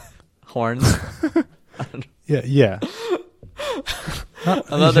horns? Yeah.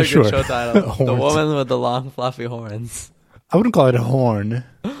 Another good show title. The woman with the long, fluffy horns. I wouldn't call it a horn,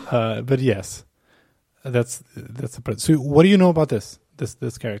 but yes, that's the. So, what do you know about this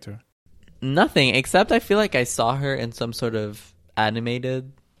character? Nothing, except I feel like I saw her in some sort of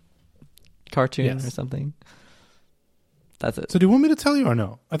animated cartoon or something. That's it. So, do you want me to tell you or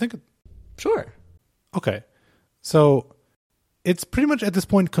no? I think. Sure. Okay, so it's pretty much at this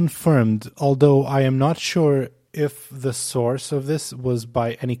point confirmed. Although I am not sure if the source of this was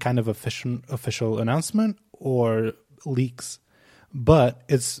by any kind of official announcement or leaks, but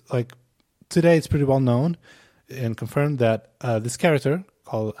it's like today it's pretty well known and confirmed that this character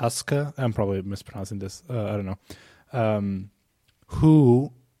called Asuka, I'm probably mispronouncing this, I don't know,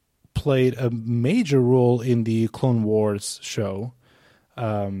 who played a major role in the Clone Wars show,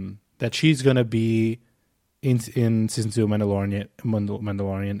 that she's going to be in season 2 of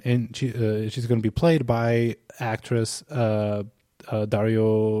Mandalorian, and she's going to be played by actress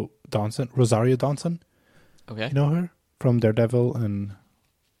Rosario Dawson. Okay, you know her from Daredevil and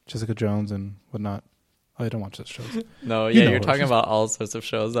Jessica Jones and whatnot. Oh, I don't watch those shows. No, you're talking about all sorts of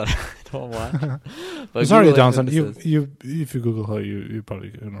shows that I don't watch. Rosario Dawson. If you Google her, you probably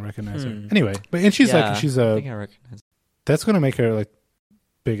gonna recognize her. Anyway, and she's I think I recognize. That's gonna make her like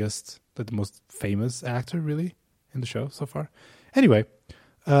biggest, the most famous actor really in the show so far. Anyway,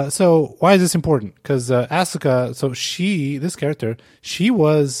 So why is this important? Because Asuka, so this character, she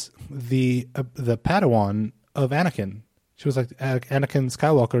was the Padawan of Anakin. She was like Anakin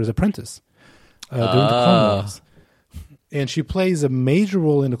Skywalker's apprentice during the Clone Wars. And she plays a major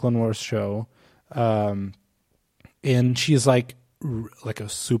role in the Clone Wars show. And she's like a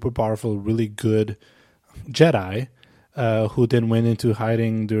super powerful, really good Jedi who then went into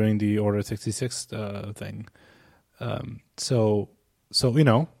hiding during the Order 66 thing. So it's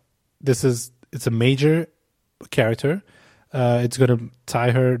a major character. It's going to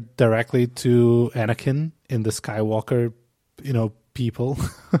tie her directly to Anakin in the Skywalker, people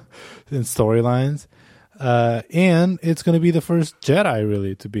in storylines. And it's going to be the first Jedi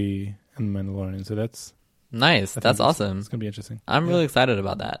really to be in Mandalorian. So that's nice. That's awesome. It's going to be interesting. I'm really excited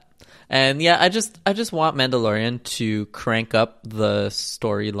about that. And yeah, I just want Mandalorian to crank up the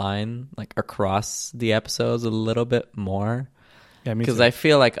storyline like across the episodes a little bit more. Yeah, because I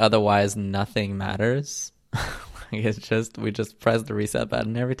feel like otherwise nothing matters. It's just we just press the reset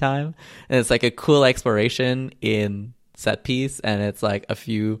button every time, and it's like a cool exploration in set piece, and it's like a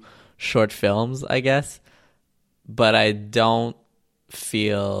few short films, I guess. But I don't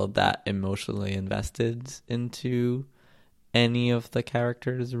feel that emotionally invested into any of the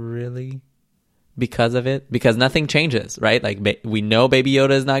characters really because of it, because nothing changes, right? Like we know Baby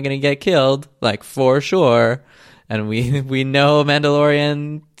Yoda is not going to get killed, like for sure, and we know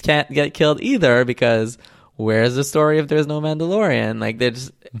Mandalorian can't get killed either, because where's the story if there's no Mandalorian? Like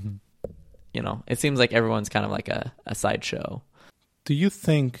there's it seems like everyone's kind of like a sideshow. Do you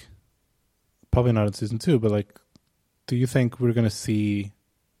think, probably not in season 2, but like, do you think we're going to see,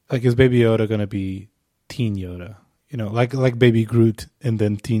 like, is Baby Yoda going to be Teen Yoda? Like Baby Groot and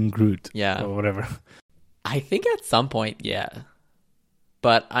then Teen Groot. Yeah. Or whatever. I think at some point, yeah.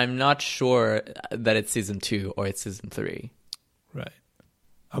 But I'm not sure that it's season 2 or it's season 3. Right.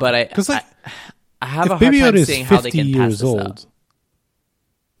 Okay. But I have a hard time seeing how they can pass this up.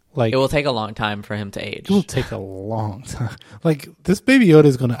 Like, it will take a long time for him to age. It will take a long time. Like, this Baby Yoda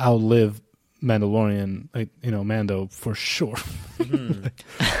is going to outlive Mandalorian, Mando for sure.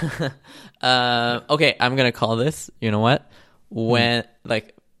 Okay, I'm gonna call this. You know what? When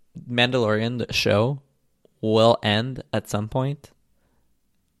like Mandalorian the show will end at some point,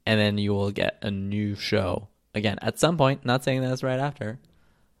 and then you will get a new show again at some point. Not saying that's right after.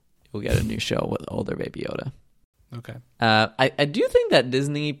 You'll get a new show with older Baby Yoda. Okay. I do think that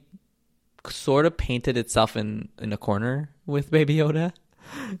Disney sort of painted itself in a corner with Baby Yoda.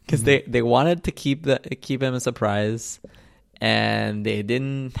 Because they wanted to keep him a surprise, and they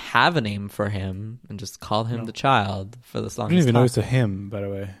didn't have a name for him and just called him the child for the longest time. I don't even know it's a him, by the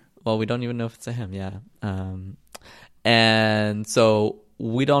way. Well, we don't even know if it's a him, yeah. And so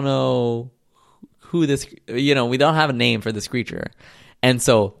we don't know who this, we don't have a name for this creature. And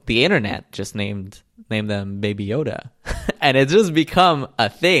so the internet just named them Baby Yoda. And it's just become a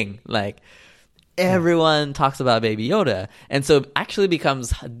thing. Like, everyone talks about Baby Yoda. And so it actually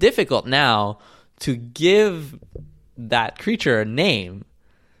becomes difficult now to give that creature a name,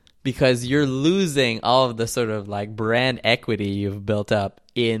 because you're losing all of the sort of like brand equity you've built up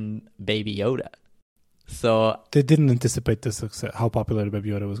in Baby Yoda. So they didn't anticipate the success, how popular Baby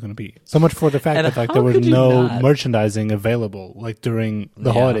Yoda was going to be. So much for the fact that like there was no merchandising available like during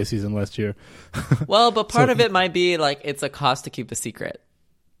the holiday season last year. Well, but part of it might be like it's a cost to keep the secret,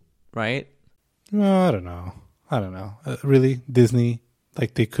 right? No, I don't know. Really, Disney,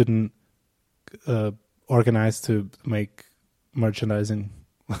 like they couldn't organize to make merchandising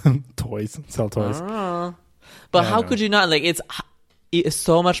sell toys. But how could you not? Like, it's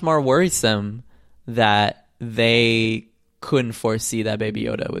so much more worrisome that they couldn't foresee that Baby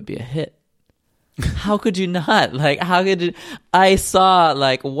Yoda would be a hit. How could you not? Like, how could you? I saw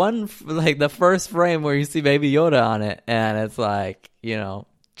like the first frame where you see Baby Yoda on it, and it's like,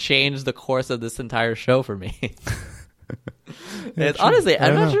 changed the course of this entire show for me. Honestly,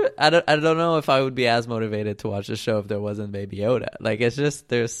 I'm not sure. I don't know if I would be as motivated to watch the show if there wasn't Baby Yoda. Like, it's just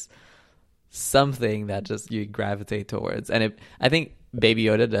there's something that just you gravitate towards, and I think Baby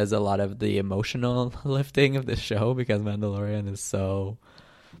Yoda does a lot of the emotional lifting of the show, because Mandalorian is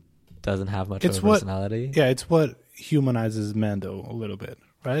doesn't have much of a personality. It's what humanizes Mando a little bit,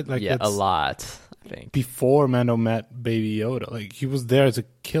 right? Like, a lot. I think before Mando met Baby Yoda, like he was there to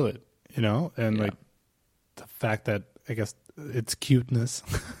kill it, and like the fact that I guess it's cuteness,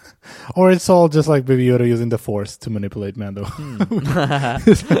 or it's all just like Baby Yoda using the Force to manipulate Mando,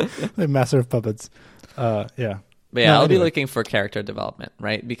 like master of puppets. But I'll be looking for character development,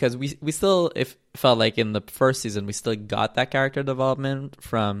 right? Because we still felt like in the first season we still got that character development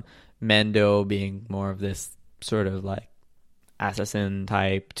from Mando being more of this sort of like assassin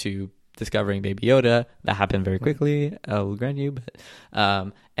type to discovering Baby Yoda. That happened very quickly, I will grant you.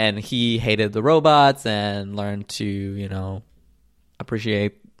 But and he hated the robots and learned to, you know,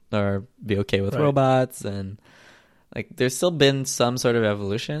 appreciate or be okay with robots. And like there's still been some sort of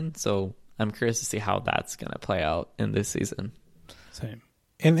evolution. So I'm curious to see how that's going to play out in this season. Same.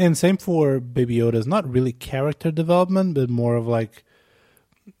 And same for Baby Yoda. It's not really character development, but more of like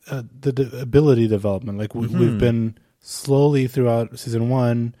the ability development. Like we've been slowly throughout season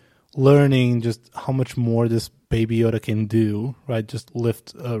 1 learning just how much more this Baby Yoda can do, right? Just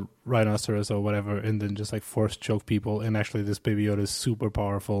lift a rhinoceros or whatever and then just like force choke people. And actually this Baby Yoda is super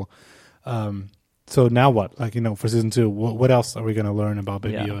powerful. So now what? Like, you know, for season 2, what else are we going to learn about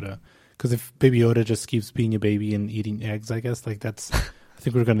Baby Yoda? Because if Baby Yoda just keeps being a baby and eating eggs, I guess, like that's... I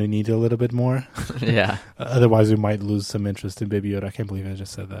think we're going to need it a little bit more. Yeah. Otherwise, we might lose some interest in Baby Yoda. I can't believe I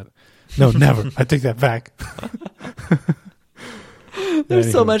just said that. No, never. I take that back. They're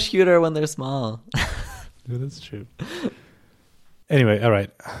so much cuter when they're small. Yeah, that's true. Anyway, all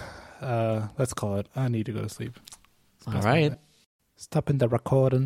right. Let's call it. I need to go to sleep. All right. Stopping the recording.